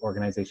any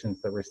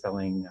organizations that were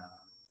selling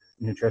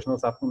nutritional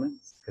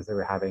supplements, because they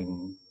were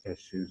having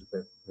issues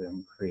with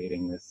them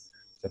creating this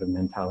sort of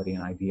mentality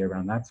and idea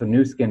around that. So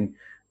Nu Skin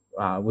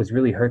was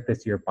really hurt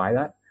this year by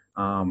that.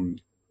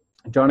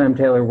 John M.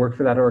 Taylor worked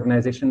for that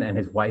organization, and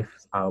his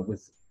wife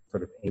was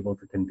sort of able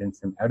to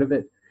convince him out of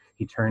it.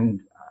 He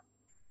turned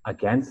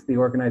against the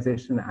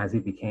organization as he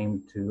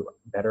became to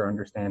better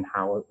understand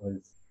how it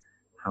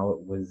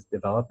was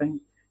developing.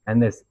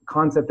 And this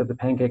concept of the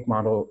pancake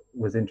model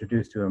was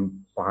introduced to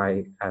him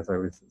by, as I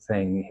was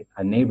saying,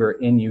 a neighbor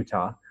in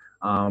Utah.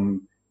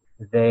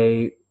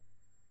 They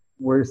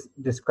were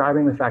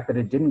describing the fact that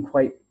it didn't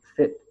quite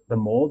fit the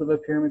mold of a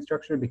pyramid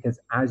structure, because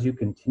as you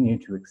continue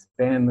to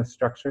expand the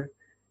structure,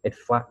 it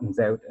flattens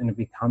out and it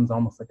becomes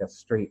almost like a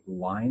straight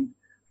line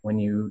when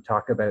you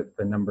talk about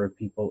the number of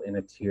people in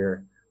a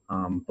tier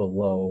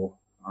below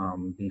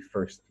the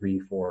first 3,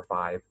 4,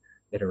 5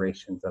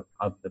 iterations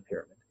of the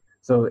pyramid.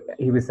 So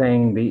he was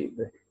saying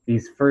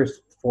these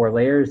first 4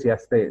 layers,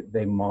 yes,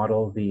 they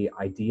model the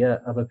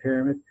idea of a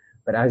pyramid,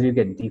 but as you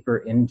get deeper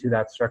into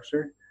that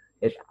structure,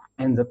 it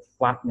ends up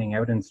flattening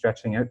out and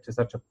stretching out to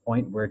such a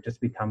point where it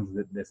just becomes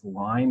this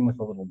line with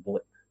a little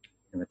blip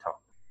in the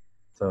top.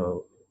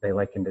 So they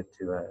likened it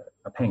to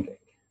a pancake.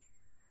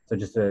 So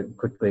just to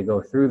quickly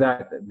go through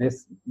that,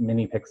 this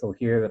mini pixel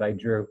here that I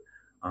drew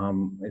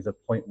is a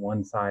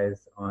 0.1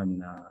 size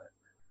on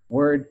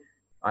Word.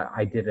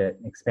 I did an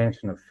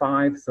expansion of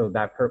 5, so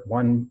that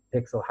one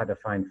pixel had to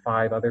find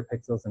 5 other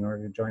pixels in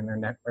order to join their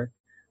network.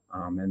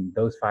 And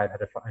those 5 had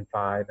to find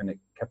 5, and it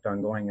kept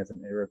on going as an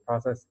iterative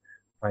process.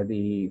 By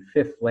the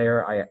 5th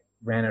layer, I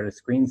ran out of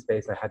screen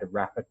space. I had to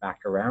wrap it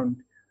back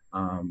around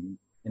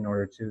in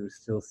order to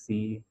still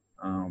see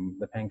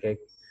the pancake.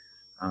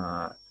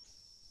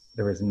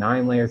 There was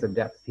 9 layers of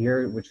depth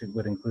here, which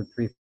would include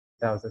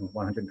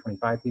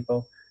 3,125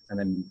 people, and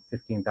then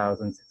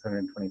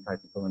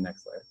 15,625 people in the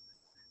next layer.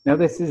 Now,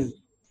 this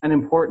is an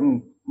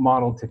important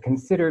model to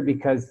consider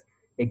because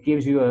it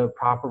gives you a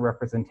proper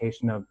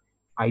representation of,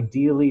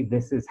 ideally,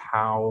 this is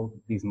how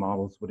these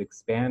models would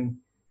expand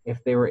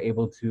if they were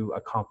able to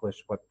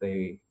accomplish what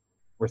they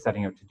were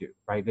setting out to do,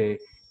 right?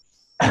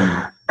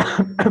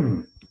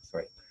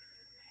 Sorry.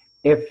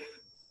 If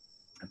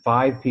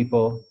 5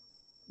 people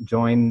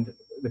joined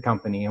the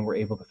company and were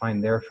able to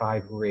find their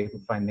 5, who were able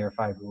to find their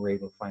 5, who were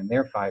able to find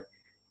their 5,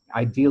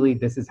 ideally,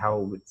 this is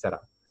how it would set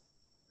up.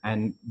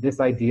 And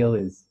this ideal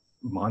is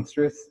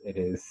monstrous. It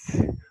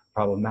is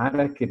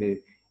problematic.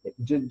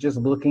 Just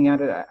looking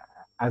at it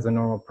as a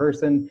normal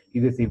person,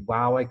 you could see,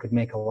 wow, I could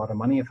make a lot of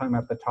money if I'm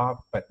at the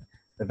top, but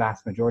the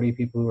vast majority of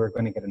people who are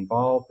going to get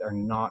involved are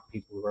not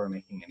people who are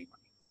making any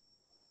money.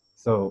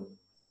 So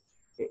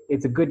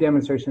it's a good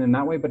demonstration in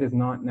that way, but it's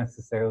not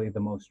necessarily the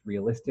most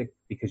realistic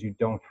because you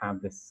don't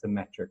have this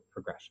symmetric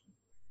progression,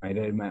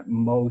 right?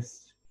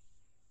 Most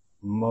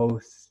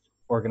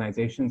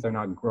organizations are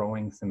not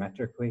growing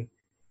symmetrically.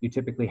 You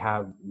typically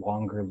have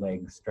longer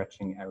legs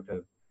stretching out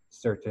of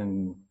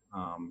certain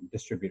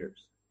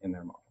distributors in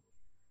their model.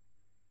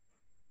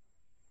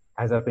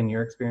 Has that been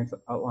your experience,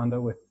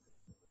 Alonda, with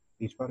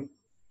Beachbody?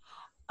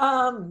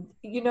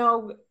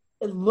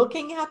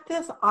 Looking at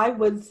this, I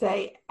would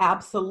say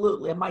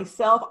absolutely.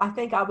 Myself, I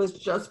think I was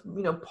just,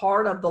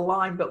 part of the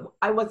line, but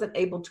I wasn't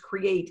able to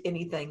create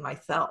anything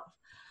myself.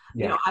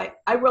 Yeah.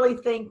 I really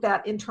think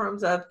that in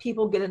terms of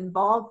people get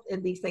involved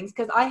in these things,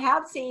 because I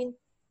have seen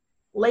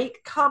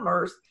late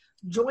comers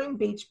join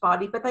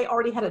Beachbody, but they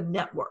already had a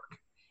network.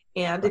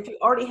 And if you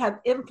already have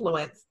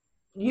influence,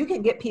 you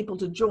can get people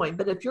to join.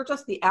 But if you're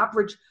just the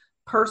average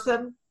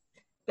person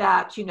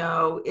that,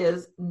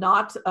 is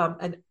not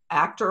an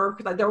actor,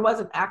 because there was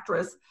an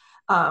actress,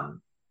 a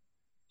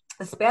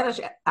Spanish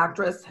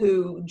actress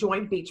who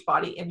joined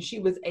Beachbody, and she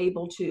was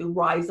able to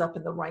rise up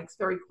in the ranks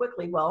very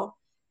quickly. Well,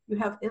 you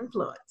have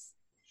influence.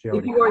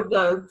 If you are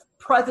the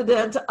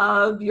president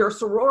of your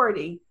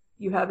sorority,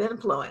 you have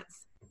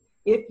influence.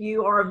 If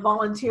you are a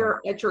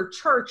volunteer at your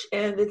church,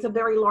 and it's a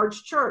very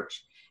large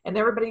church, and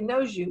everybody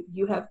knows you,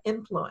 you have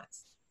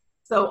influence.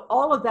 So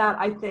all of that,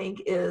 I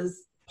think,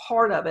 is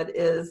part of it,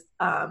 is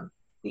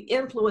the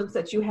influence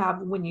that you have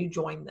when you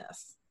join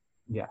this.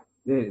 Yeah,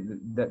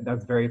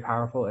 that's very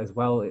powerful as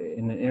well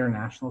in an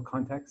international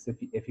context.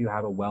 If you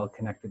have a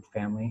well-connected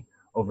family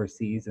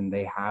overseas and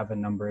they have a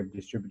number of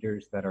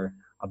distributors that are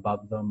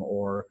above them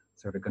or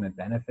sort of going to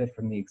benefit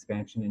from the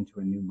expansion into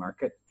a new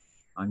market,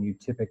 you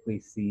typically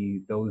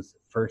see those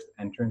first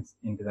entrants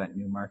into that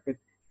new market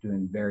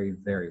doing very,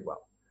 very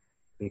well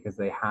because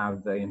they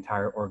have the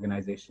entire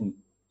organization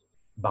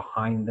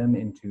behind them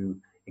into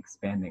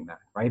expanding that,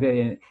 right?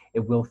 It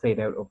will fade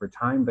out over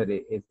time, but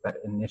it's that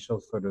initial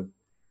sort of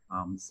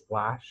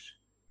splash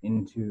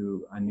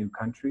into a new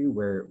country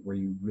where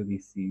you really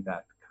see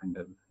that kind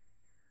of,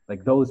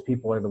 like, those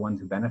people are the ones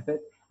who benefit,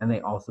 and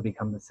they also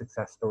become the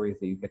success stories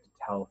that you get to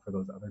tell for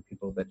those other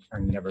people that are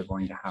never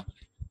going to have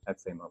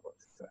that same level of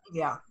success.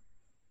 Yeah.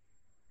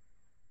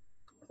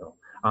 So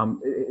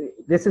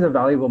this is a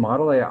valuable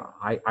model.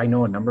 I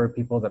know a number of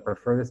people that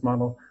prefer this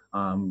model.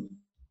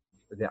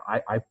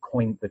 I've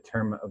coined the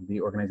term of the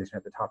organization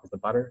at the top as the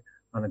butter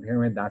on the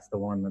pyramid. That's the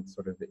one that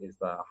sort of is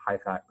the high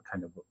fat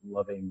kind of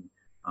loving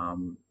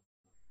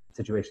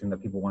situation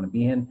that people want to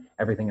be in.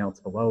 Everything else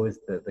below is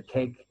the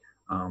cake.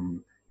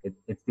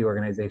 It's the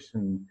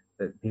organization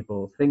that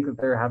people think that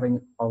they're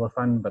having all the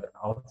fun, but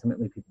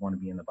ultimately people want to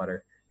be in the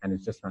butter, and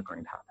it's just not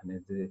going to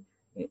happen.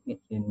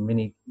 In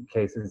many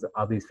cases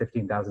of these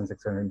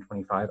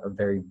 15,625, a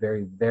very,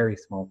 very, very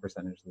small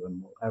percentage of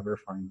them will ever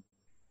find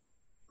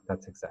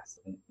that success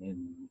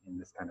in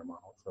this kind of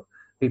model. So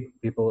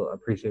people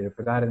appreciate it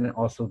for that, and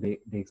also the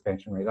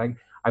expansion rate. Like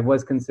I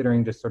was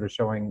considering just sort of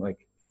showing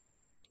like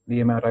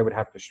the amount I would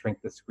have to shrink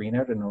the screen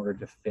out in order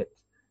to fit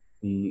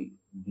the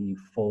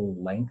full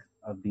length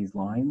of these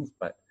lines,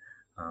 but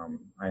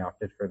I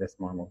opted for this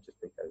model just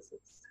because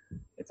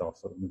it's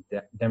also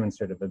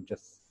demonstrative of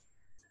just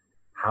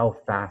how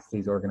fast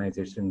these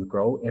organizations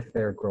grow if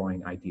they're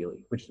growing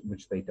ideally,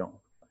 which they don't.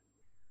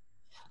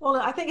 Well,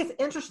 I think it's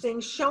interesting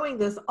showing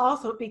this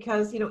also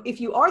because, if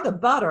you are the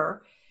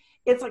butter,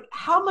 it's like,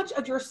 how much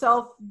of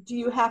yourself do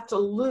you have to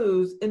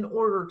lose in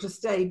order to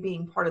stay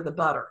being part of the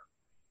butter?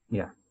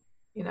 Yeah.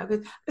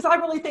 Because I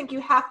really think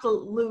you have to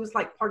lose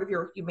like part of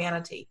your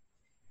humanity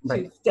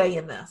to stay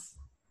in this.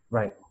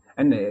 Right.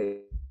 And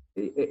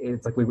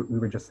it's like we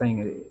were just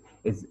saying,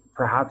 is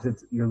perhaps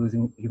you're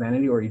losing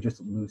humanity, or you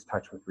just lose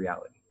touch with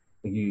reality.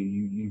 Like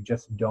you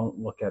just don't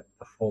look at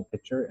the full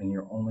picture, and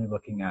you're only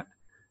looking at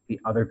the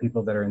other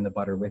people that are in the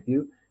butter with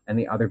you and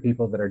the other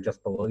people that are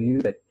just below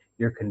you, that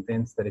you're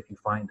convinced that if you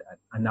find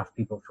enough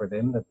people for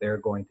them, that they're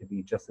going to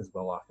be just as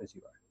well off as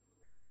you are.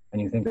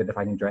 And you think that if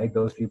I can drag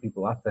those few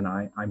people up, then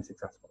I'm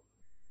successful,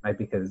 right?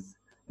 Because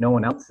no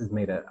one else has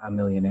made a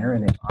millionaire,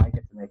 and if I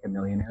get to make a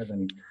millionaire,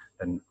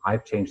 then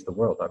I've changed the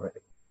world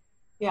already.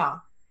 Yeah.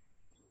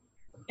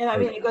 And I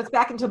mean, it goes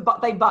back into,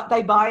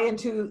 they buy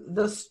into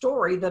the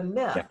story, the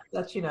myth, yeah.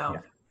 That's, Yeah.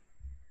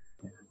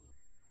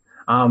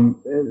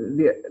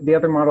 The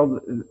other model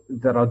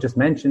that I'll just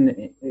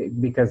mention,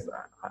 because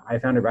I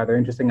found it rather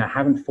interesting, I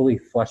haven't fully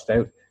fleshed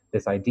out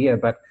this idea,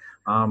 but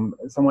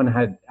someone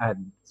had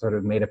sort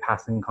of made a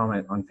passing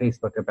comment on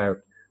Facebook about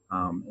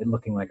it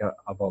looking like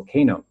a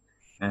volcano.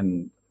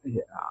 And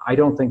I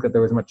don't think that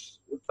there was much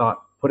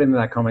thought put into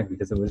that comment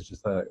because it was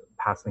just a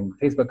passing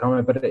Facebook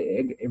comment, but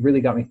it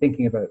really got me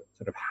thinking about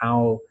sort of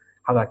how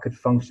that could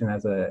function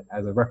as a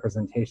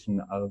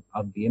representation of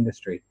the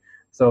industry.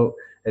 So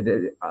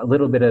a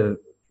little bit of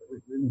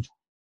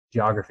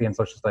geography and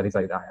social studies.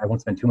 I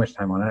won't spend too much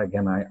time on it.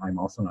 Again, I'm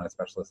also not a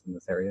specialist in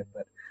this area,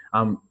 but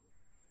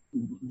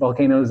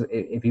volcanoes,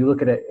 if you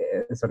look at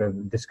a sort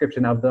of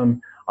description of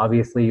them,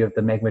 obviously you have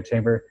the magma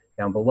chamber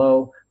down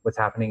below. What's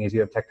happening is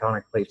you have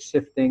tectonic plates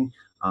shifting.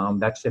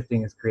 That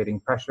shifting is creating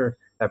pressure.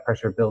 That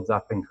pressure builds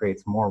up and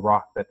creates more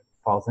rock that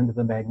falls into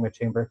the magma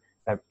chamber.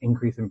 That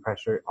increase in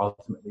pressure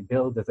ultimately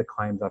builds as it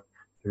climbs up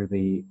through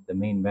the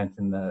main vent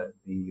in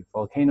the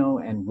volcano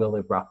and will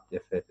erupt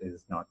if it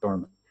is not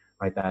dormant,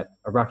 right? That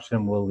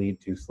eruption will lead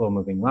to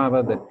slow-moving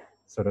lava that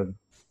sort of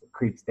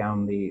creeps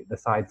down the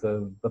sides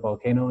of the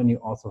volcano, and you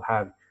also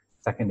have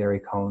secondary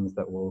cones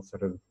that will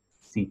sort of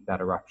seep that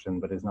eruption,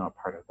 but is not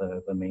part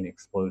of the main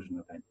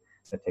explosion event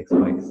that takes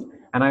place.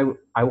 And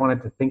I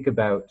wanted to think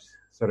about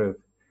sort of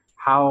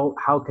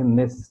how can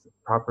this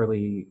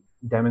properly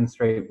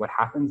demonstrate what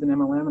happens in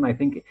MLM, and I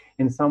think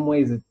in some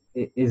ways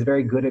it is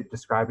very good at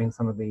describing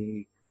some of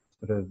the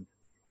sort of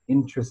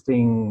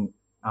interesting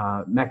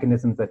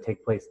mechanisms that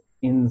take place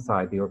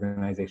inside the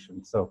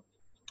organization. So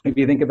if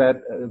you think about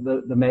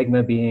the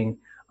magma being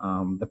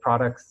the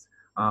products,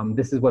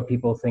 this is what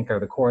people think are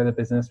the core of the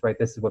business, right?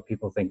 This is what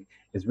people think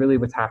is really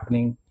what's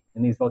happening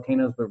in these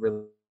volcanoes, but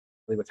really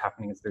what's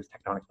happening is there's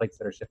tectonic plates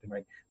that are shifting,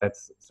 right?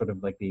 That's sort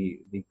of like the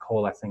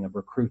coalescing of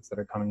recruits that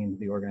are coming into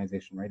the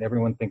organization, right?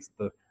 Everyone thinks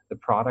the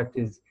product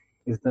is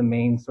the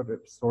main sort of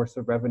source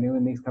of revenue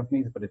in these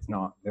companies, but it's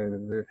not.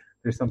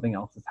 There's something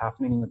else that's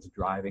happening that's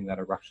driving that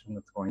eruption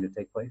that's going to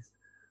take place.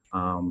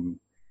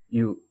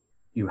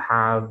 You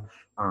have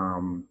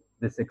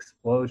this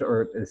explosion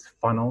or this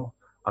funnel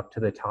up to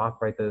the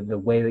top, right? The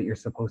way that you're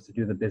supposed to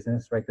do the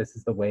business, right? This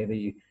is the way that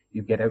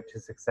you get out to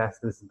success.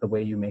 This is the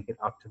way you make it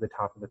up to the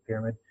top of the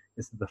pyramid.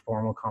 This is the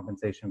formal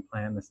compensation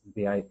plan. This is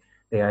the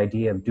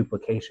idea of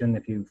duplication.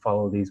 If you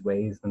follow these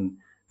ways, then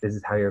this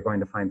is how you're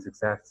going to find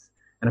success.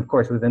 And of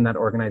course, within that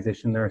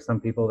organization, there are some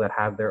people that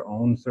have their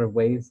own sort of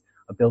ways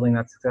of building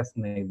that success,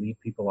 and they lead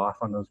people off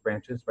on those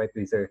branches, right?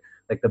 These are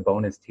like the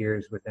bonus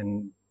tiers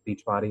within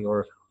Beachbody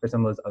or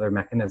some of those other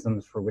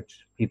mechanisms for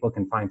which people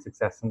can find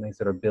success, and they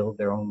sort of build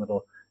their own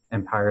little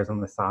empires on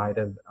the side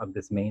of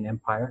this main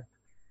empire.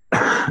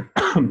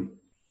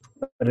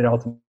 But it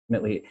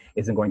ultimately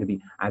isn't going to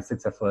be as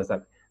successful as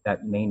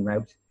that main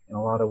route in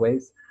a lot of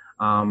ways.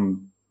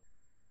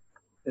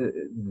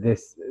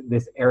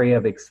 This area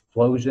of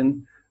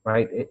explosion,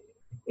 right?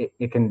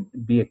 It can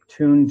be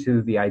attuned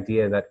to the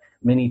idea that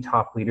many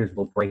top leaders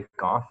will break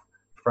off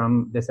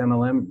from this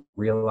MLM,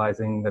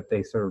 realizing that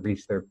they sort of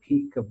reach their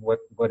peak of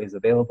what is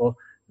available.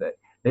 That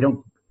they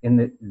don't,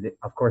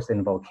 of course,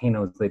 in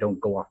volcanoes, they don't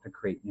go off to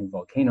create new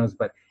volcanoes,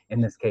 but in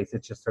this case,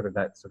 it's just sort of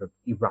that sort of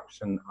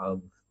eruption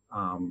of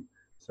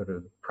sort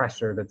of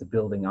pressure that's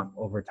building up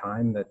over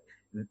time, that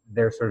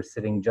they're sort of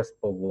sitting just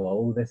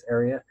below this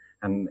area,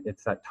 and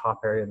it's that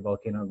top area of the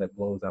volcano that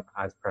blows up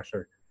as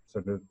pressure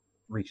sort of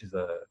reaches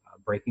a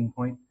breaking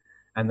point.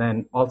 And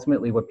then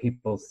ultimately what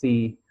people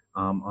see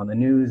on the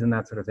news and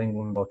that sort of thing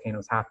when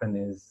volcanoes happen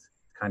is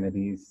kind of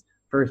these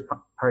first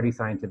party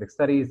scientific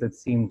studies that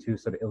seem to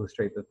sort of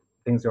illustrate that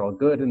things are all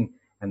good and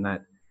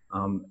that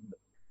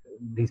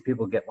these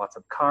people get lots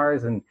of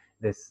cars, and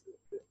this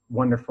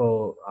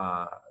wonderful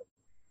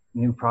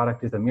new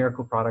product is a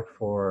miracle product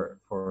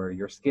for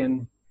your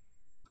skin,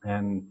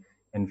 and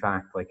in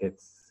fact, like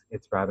it's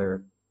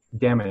rather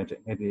damaging.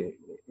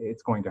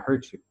 It's going to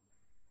hurt you.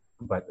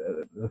 But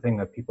the thing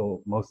that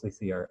people mostly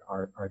see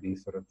are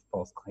these sort of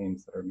false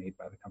claims that are made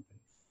by the companies.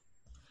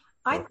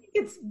 I think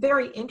it's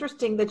very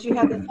interesting that you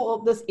have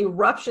this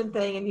eruption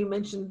thing, and you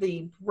mentioned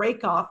the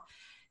break off,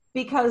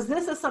 because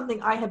this is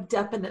something I have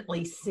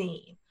definitely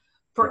seen.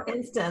 For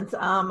instance,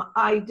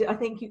 I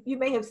think you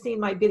may have seen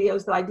my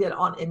videos that I did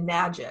on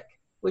Enagic,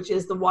 which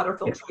is the water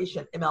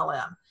filtration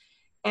MLM.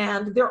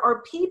 And there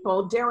are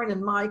people, Darren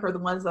and Mike are the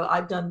ones that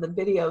I've done the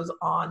videos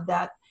on,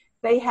 that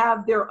they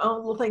have their own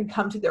little thing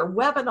come to their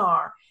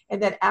webinar. And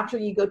then after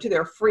you go to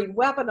their free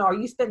webinar,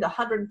 you spend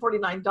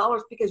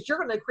 $149 because you're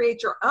going to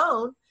create your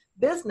own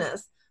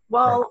business.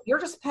 Well, you're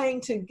just paying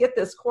to get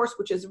this course,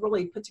 which is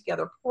really put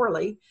together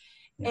poorly.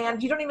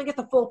 And you don't even get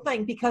the full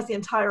thing, because the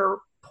entire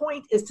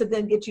point is to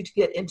then get you to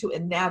get into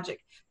Enagic.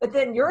 But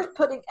then you're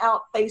putting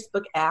out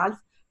Facebook ads,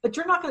 but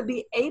you're not going to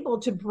be able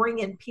to bring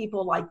in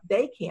people like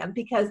they can,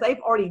 because they've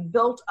already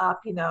built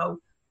up,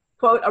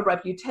 quote, a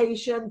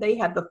reputation. They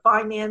have the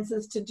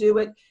finances to do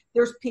it.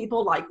 There's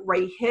people like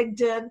Ray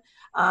Higdon.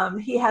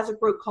 He has a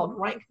group called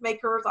Rank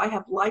Makers. I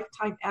have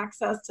lifetime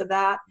access to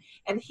that.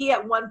 And he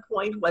at one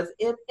point was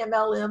in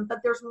MLM, but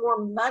there's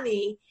more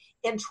money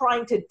in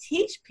trying to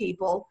teach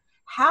people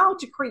how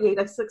to create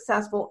a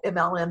successful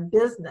MLM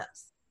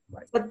business.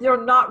 But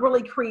they're not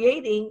really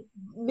creating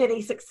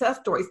many success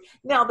stories.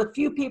 Now, the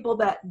few people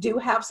that do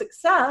have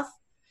success,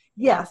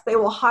 yes, they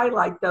will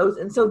highlight those.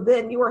 And so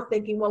then you are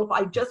thinking, well, if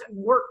I just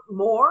work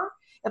more,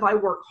 if I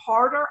work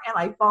harder and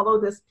I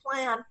follow this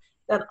plan,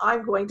 then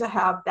I'm going to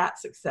have that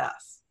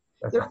success.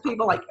 There's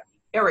people like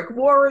Eric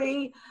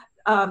Worre,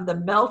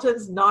 the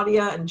Meltons,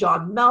 Nadia and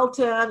John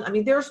Melton. I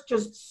mean, there's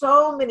just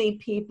so many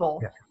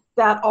people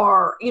that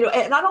are,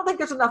 and I don't think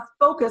there's enough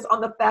focus on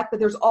the fact that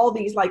there's all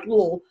these like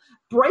little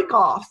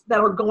break-offs that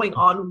are going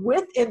on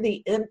within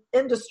the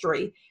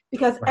industry,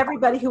 because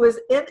everybody who is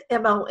in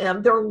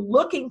MLM, they're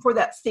looking for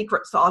that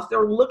secret sauce.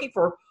 They're looking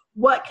for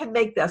what can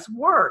make this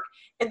work.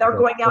 And they're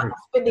going out and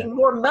spending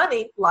more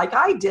money, like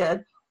I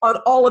did, on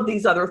all of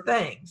these other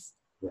things.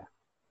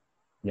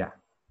 Yeah.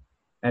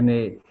 And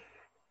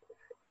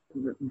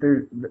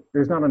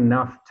there's not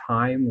enough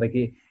time. Like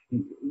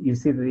you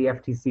see that the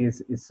FTC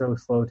is so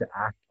slow to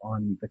act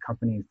on the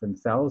companies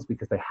themselves,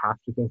 because they have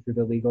to go through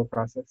the legal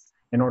process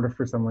in order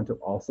for someone to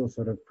also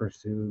sort of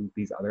pursue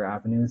these other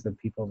avenues of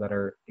people that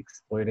are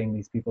exploiting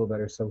these people that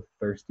are so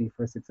thirsty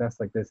for success.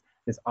 Like this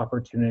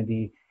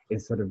opportunity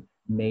is sort of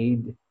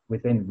made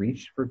within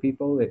reach for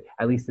people,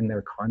 at least in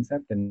their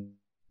concept, and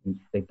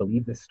they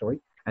believe this story.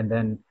 And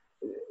then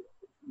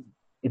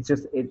it's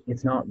just,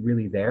 it's not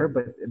really there,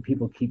 but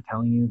people keep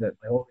telling you that,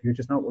 oh, you're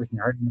just not working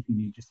hard enough,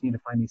 you just need to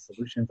find these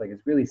solutions. Like,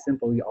 it's really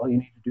simple. All you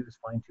need to do is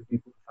find two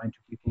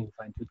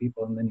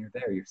people, and then you're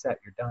there, you're set,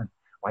 you're done.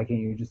 Why can't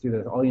you just do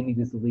this? All you need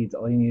is the leads.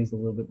 All you need is a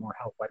little bit more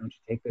help. Why don't you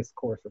take this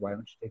course, or why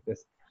don't you take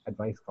this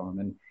advice column?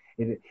 And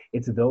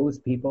it's those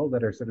people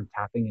that are sort of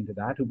tapping into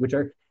that, which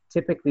are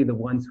typically the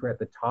ones who are at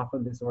the top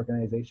of this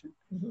organization.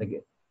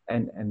 Like,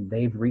 and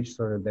they've reached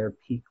sort of their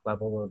peak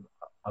level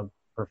of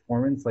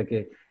performance. Like,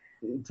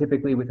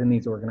 typically within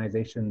these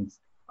organizations,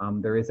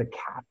 there is a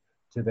cap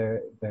to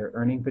their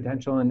earning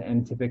potential,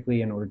 and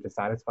typically in order to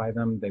satisfy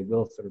them, they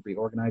will sort of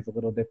reorganize a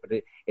little bit,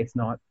 but it's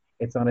not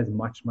as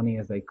much money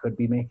as they could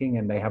be making,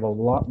 and they have a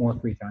lot more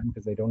free time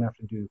because they don't have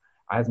to do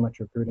as much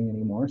recruiting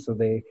anymore. So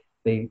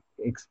they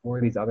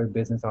explore these other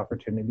business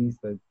opportunities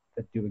that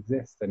do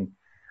exist. And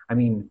I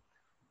mean,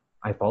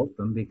 I fault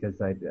them because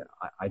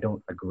I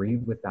don't agree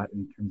with that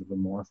in terms of a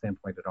moral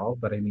standpoint at all.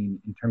 But I mean,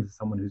 in terms of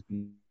someone who's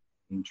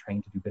being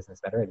trained to do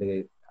business better,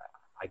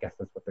 I guess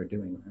that's what they're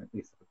doing, or at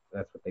least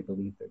that's what they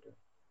believe they're doing.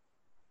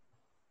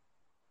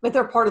 But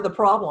they're part of the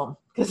problem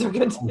because they're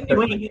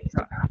continuing.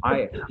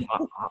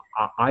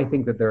 I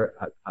think that they're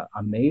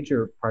a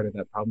major part of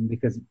that problem,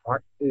 because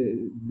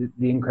the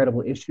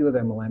incredible issue of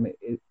MLM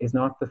is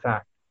not the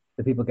fact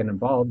that people get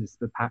involved, it's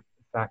the fact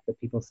that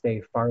people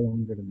stay far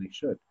longer than they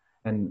should.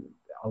 And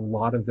a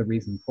lot of the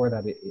reason for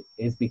that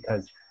is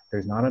because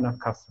there's not enough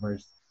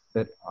customers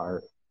that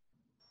are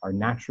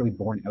naturally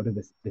born out of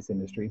this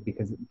industry,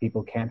 because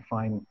people can't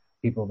find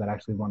people that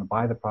actually want to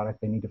buy the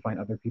product. They need to find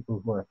other people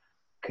who are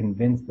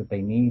convinced that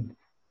they need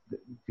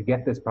to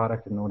get this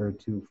product in order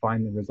to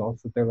find the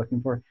results that they're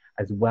looking for,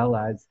 as well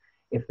as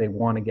if they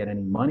want to get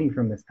any money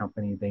from this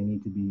company, they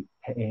need to be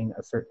paying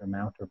a certain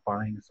amount or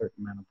buying a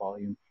certain amount of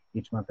volume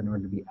each month in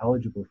order to be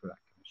eligible for that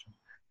commission.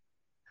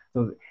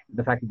 So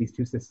the fact that these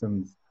two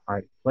systems are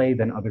at play,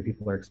 then other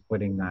people are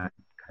exploiting that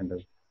kind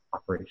of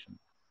operation.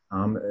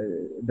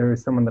 There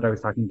was someone that I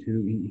was talking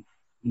to,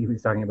 he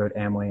was talking about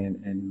Amway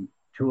and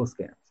tool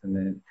scams. And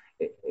then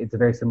it's a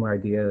very similar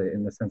idea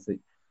in the sense that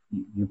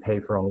you pay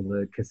for all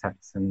the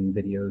cassettes and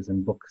videos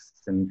and books,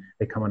 and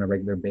they come on a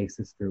regular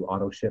basis through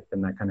auto ship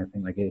and that kind of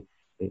thing. Like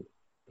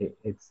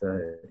it's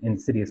an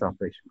insidious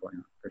operation going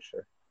on, for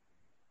sure.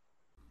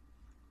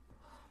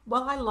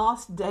 Well, I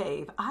lost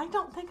Dave. I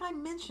don't think I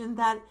mentioned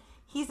that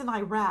he's in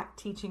Iraq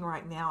teaching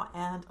right now,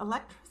 and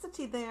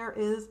electricity there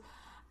is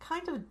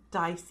kind of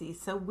dicey.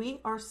 So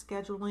we are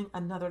scheduling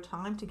another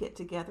time to get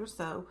together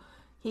so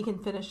he can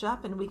finish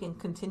up and we can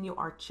continue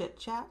our chit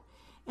chat.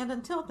 And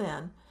until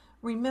then,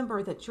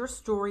 remember that your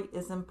story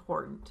is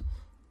important.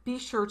 Be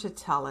sure to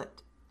tell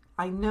it.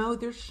 I know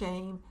there's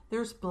shame,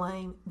 there's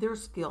blame,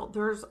 there's guilt,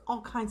 there's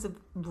all kinds of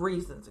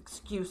reasons,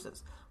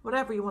 excuses,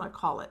 whatever you want to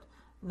call it,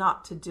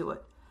 not to do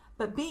it.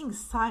 But being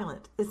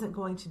silent isn't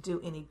going to do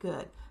any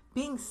good.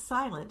 Being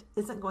silent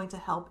isn't going to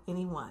help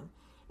anyone.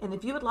 And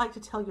if you would like to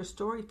tell your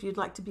story, if you'd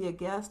like to be a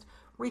guest,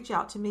 reach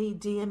out to me,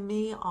 DM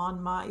me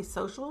on my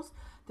socials.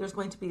 There's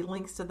going to be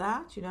links to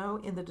that,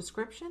 in the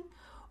description,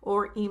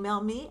 or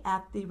email me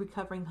at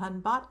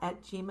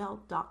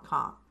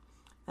therecoveringhunbot@gmail.com.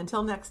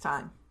 Until next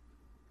time.